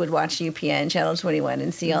I would watch UPN, Channel 21,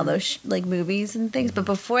 and see all those movies and things. But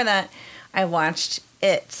before that, I watched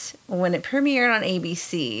It when it premiered on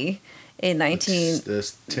ABC in 1990.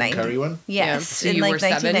 The Tim Curry one? Yes. So in you like were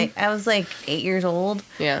 7? I was like 8 years old.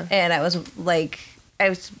 Yeah. And I was, of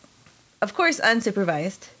course,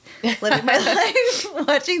 unsupervised, living my life,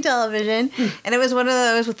 watching television. And it was one of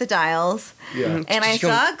those with the dials. Yeah. And I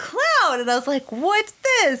saw a cloud, and I was like, what's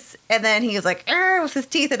this? And then he was like, with his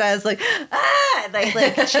teeth, and I was like, ah! And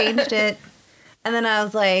I changed it. And then I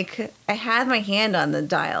was like, I had my hand on the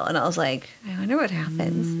dial, and I was like, I wonder what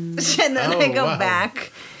happens. And then I go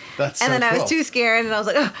back. That's and then cool. I was too scared, and I was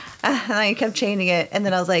like, and I kept changing it. And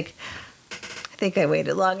then I was like, I think I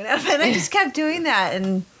waited long enough. And I just kept doing that.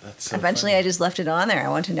 And eventually I just left it on there. I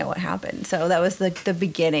wanted to know what happened. So that was the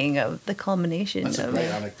beginning of the culmination. That's a great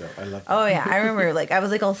anecdote. I love that. Oh, yeah. I remember, I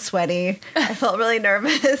was, all sweaty. I felt really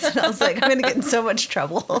nervous. And I was like, I'm going to get in so much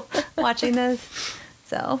trouble watching this.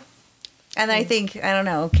 So... And I think, I don't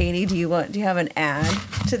know, Katie, do you have an ad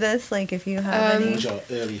to this? Like, if you have any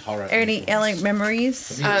early horror, early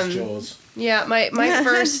memories? Jaws. Yeah, my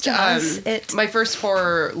first Jaws, my first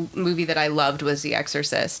horror movie that I loved was The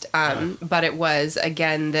Exorcist. But it was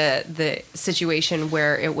again the situation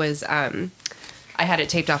where it was I had it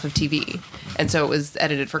taped off of TV, and so it was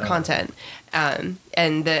edited for content. And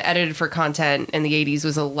the edited for content in the 80s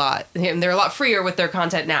was they're a lot freer with their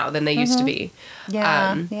content now than they used to be.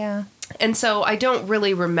 Yeah, yeah. And so I don't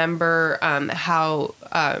really remember how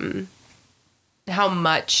how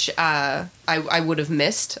much I would have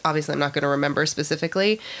missed. Obviously, I'm not going to remember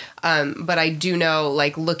specifically, but I do know,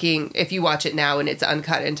 like, looking, if you watch it now in its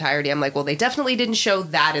uncut entirety, I'm like, well, they definitely didn't show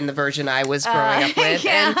that in the version I was growing up with,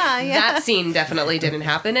 and that scene definitely didn't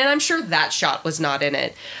happen, and I'm sure that shot was not in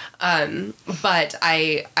it. But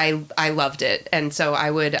I loved it. And so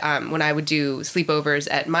I would, when I would do sleepovers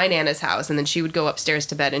at my Nana's house, and then she would go upstairs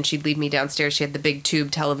to bed and she'd leave me downstairs. She had the big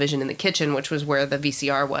tube television in the kitchen, which was where the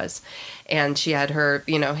VCR was. And she had her,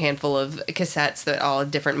 handful of cassettes that all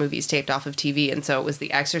had different movies taped off of TV. And so it was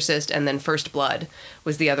The Exorcist, and then First Blood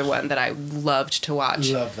was the other one that I loved to watch.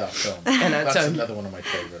 Love that film. And That's so another one of my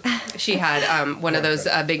favorites. she had one of those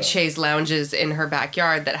big chaise lounges in her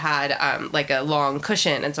backyard that had like a long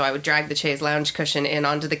cushion. And so I would drag the chaise lounge cushion in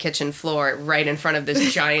onto the kitchen floor right in front of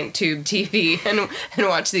this giant tube TV and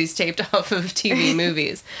watch these taped off of TV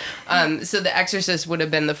movies. So The Exorcist would have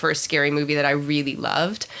been the first scary movie that I really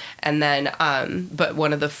loved. And then, but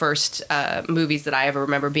one of the first movies that I ever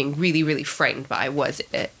remember being really, really frightened by was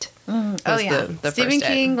it. The Stephen first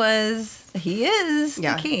King he is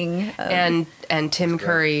the king. And Tim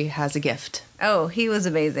Curry has a gift. Oh, he was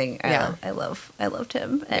amazing. Yeah. I loved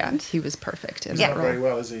him. And he was perfect in He's that not role. very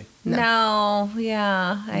well, is he? No,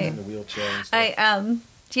 yeah. In the wheelchair and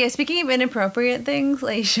stuff. Speaking of inappropriate things,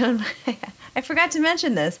 like Sean, I forgot to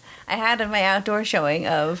mention this. I had my outdoor showing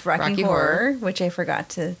of Rocky Horror, which I forgot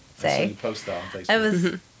to I saw say. you post that on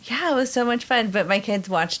Facebook. It was so much fun, but my kids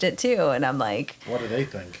watched it too, and I'm like, What do they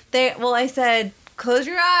think? I said, close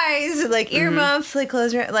your eyes, like earmuffs, like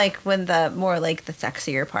close your, like when the more like the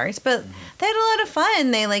sexier parts, but they had a lot of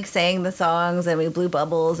fun. They like sang the songs, and we blew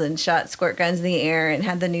bubbles and shot squirt guns in the air and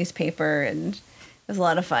had the newspaper, and it was a a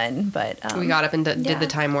lot of fun. But we got up and did the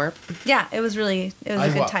time warp. Yeah, it was a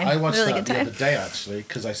good time. I watched really that good time. the other day actually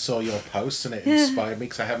because I saw your post and it inspired me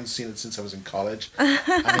because I haven't seen it since I was in college,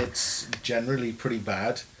 and it's generally pretty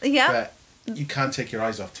bad. Yeah. But you can't take your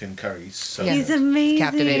eyes off Tim Curry. So He's amazing. It's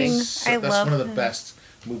captivating. that's one of the best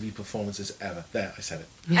movie performances ever. There, I said it.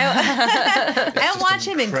 I watch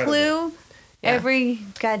him in incredible. Clue every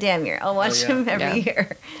goddamn year. I'll watch him every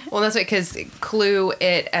year. Well, that's right, because Clue,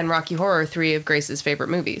 It, and Rocky Horror are three of Grace's favorite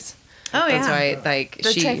movies. Oh, yeah. And so I the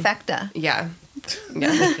trifecta. Yeah. Yeah.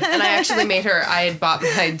 And I actually made her,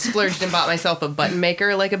 I'd splurged and bought myself a button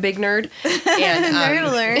maker like a big nerd. And Nerd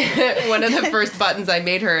alert. one of the first buttons I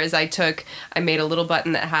made her is I made a little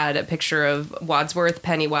button that had a picture of Wadsworth,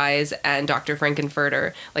 Pennywise, and Dr.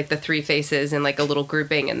 Frankenfurter, like the three faces in like a little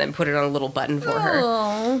grouping, and then put it on a little button for her.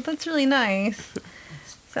 Oh, that's really nice.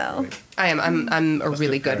 So I'm a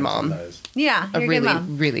really good mom. yeah, you're A a really, good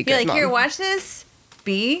mom. really You're good like, mom. here, watch this.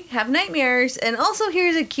 B, have nightmares, and also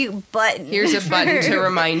here's a cute button. Here's a button to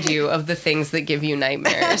remind you of the things that give you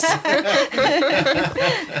nightmares.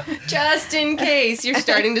 Just in case you're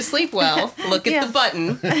starting to sleep well, look at the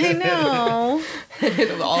button. I know.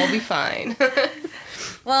 It'll all be fine.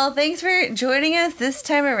 Well, thanks for joining us this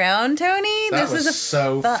time around, Tony. That was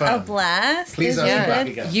so fun. a blast. Please It was ask me back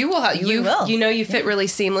good. again. You will. will. You fit really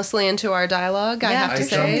seamlessly into our dialogue. I have I to don't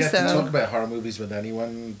say. get to So talk about horror movies with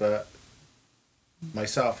anyone but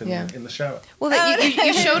myself in the show. well,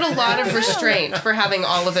 you showed a lot of restraint for having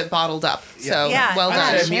all of it bottled up. So Yeah. well done.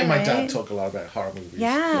 Actually, me and my Right. dad talk a lot about horror movies.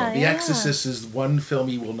 Yeah, The yeah. Exorcist is one film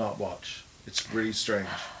he will not watch. It's really strange.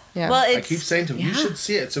 Yeah. Well, I it's, keep saying to him, you yeah. should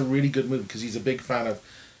see it. It's a really good movie because he's a big fan of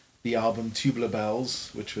the album Tubular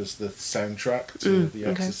Bells, which was the soundtrack to The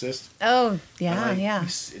Exorcist. Oh, yeah, And yeah.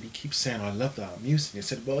 He keeps saying, I love that music. I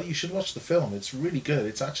said, well, you should watch the film. It's really good.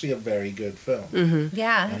 It's actually a very good film. And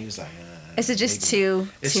Yeah. he was like, Is it just maybe not."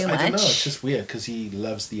 too much? I don't know. It's just weird because he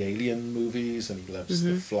loves the Alien movies and he loves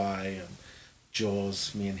The Fly and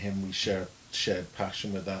Jaws. Me and him, we shared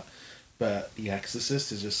passion with that. But The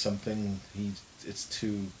Exorcist is just something it's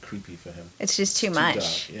too creepy for him. It's just too It's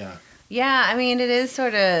much. dark, yeah. Yeah, I mean, it is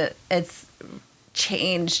it's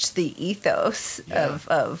changed the ethos Yeah.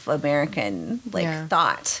 of American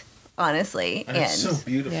thought, honestly. And it's so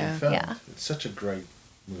beautiful Yeah. filmed. Yeah. It's such a great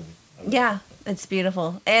movie. I love Yeah, it's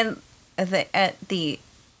beautiful. And at the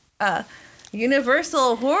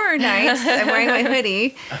Universal Horror Nights, I'm wearing my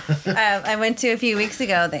hoodie. I went to a few weeks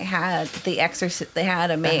ago. They had The Exorcist. They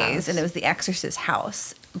had a maze, and it was the Exorcist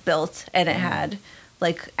house built, and it had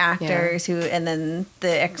like actors and then the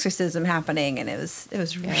exorcism happening, and it was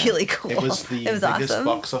really cool. It was the biggest awesome.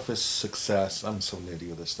 box office success. I'm so nerdy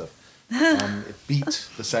with this stuff. It beat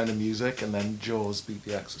The Sound of Music, and then Jaws beat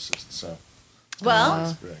The Exorcist. So Well,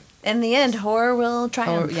 It's great. in the end, horror will Oh,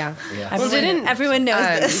 triumph. yeah. Yeah. Everyone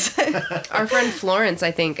knows this. Our friend Florence,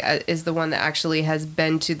 I think, is the one that actually has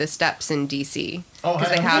been to the steps in DC. Oh,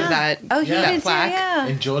 Because they have that, Oh, he Yeah. did that plaque. too, yeah.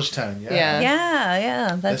 In Georgetown, yeah. Yeah.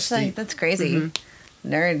 Yeah. That's deep. That's crazy.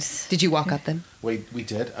 Nerds. Did you walk up them? We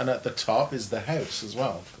did, and at the top is the house as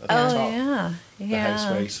well. At the Oh, top, yeah. the house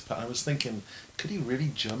Yeah. where I was thinking, could he really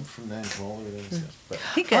jump from there to all the way there? But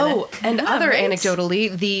He could. Oh, and Yeah, other right?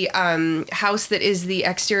 anecdotally, the house that is the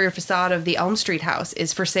exterior facade of the Elm Street house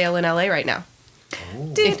is for sale in LA right now.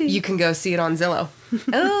 If Dude. you can go see it on Zillow.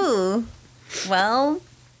 Oh, well,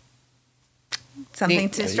 something There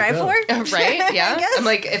to you strive go. for. Right? Yeah. guess. I'm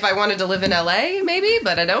like, if I wanted to live in LA, maybe,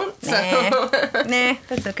 but I don't. So, Nah,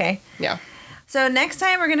 that's okay. yeah. So next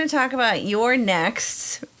time we're going to talk about your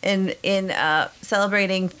next in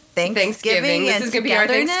celebrating Thanksgiving. This and is going to be our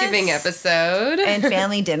togetherness Thanksgiving episode. and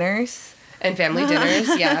family dinners. And family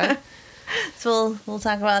dinners, yeah. So we'll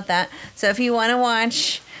talk about that. So if you want to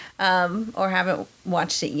watch or haven't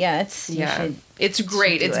watched it yet, you Yeah. should. It's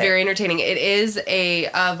great. do It's it. very entertaining. It is a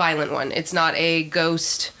violent one. It's not a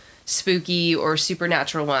ghost, spooky, or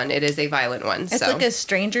supernatural one. It is a violent one. It's so. like a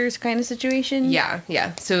strangers kind of situation. Yeah.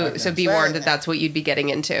 So be warned that that's what you'd be getting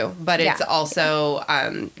into. But it's Yeah. also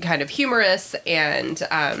kind of humorous and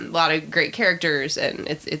a lot of great characters, and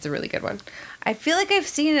it's a really good one. I feel like I've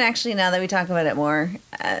seen it actually now that we talk about it more.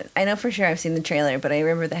 I know for sure I've seen the trailer, but I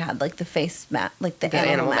remember they had like the face mask, like the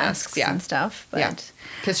animal masks yeah. and stuff. But Yeah.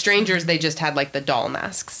 Because Strangers, they just had like the doll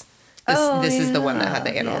masks. This is the one that had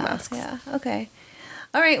the animal masks. Yeah. Okay.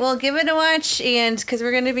 All right. Well, give it a watch, and because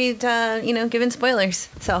we're going to be, giving spoilers,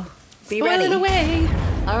 so be ready. Spoiling away.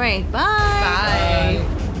 All right. Bye.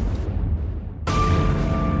 Bye.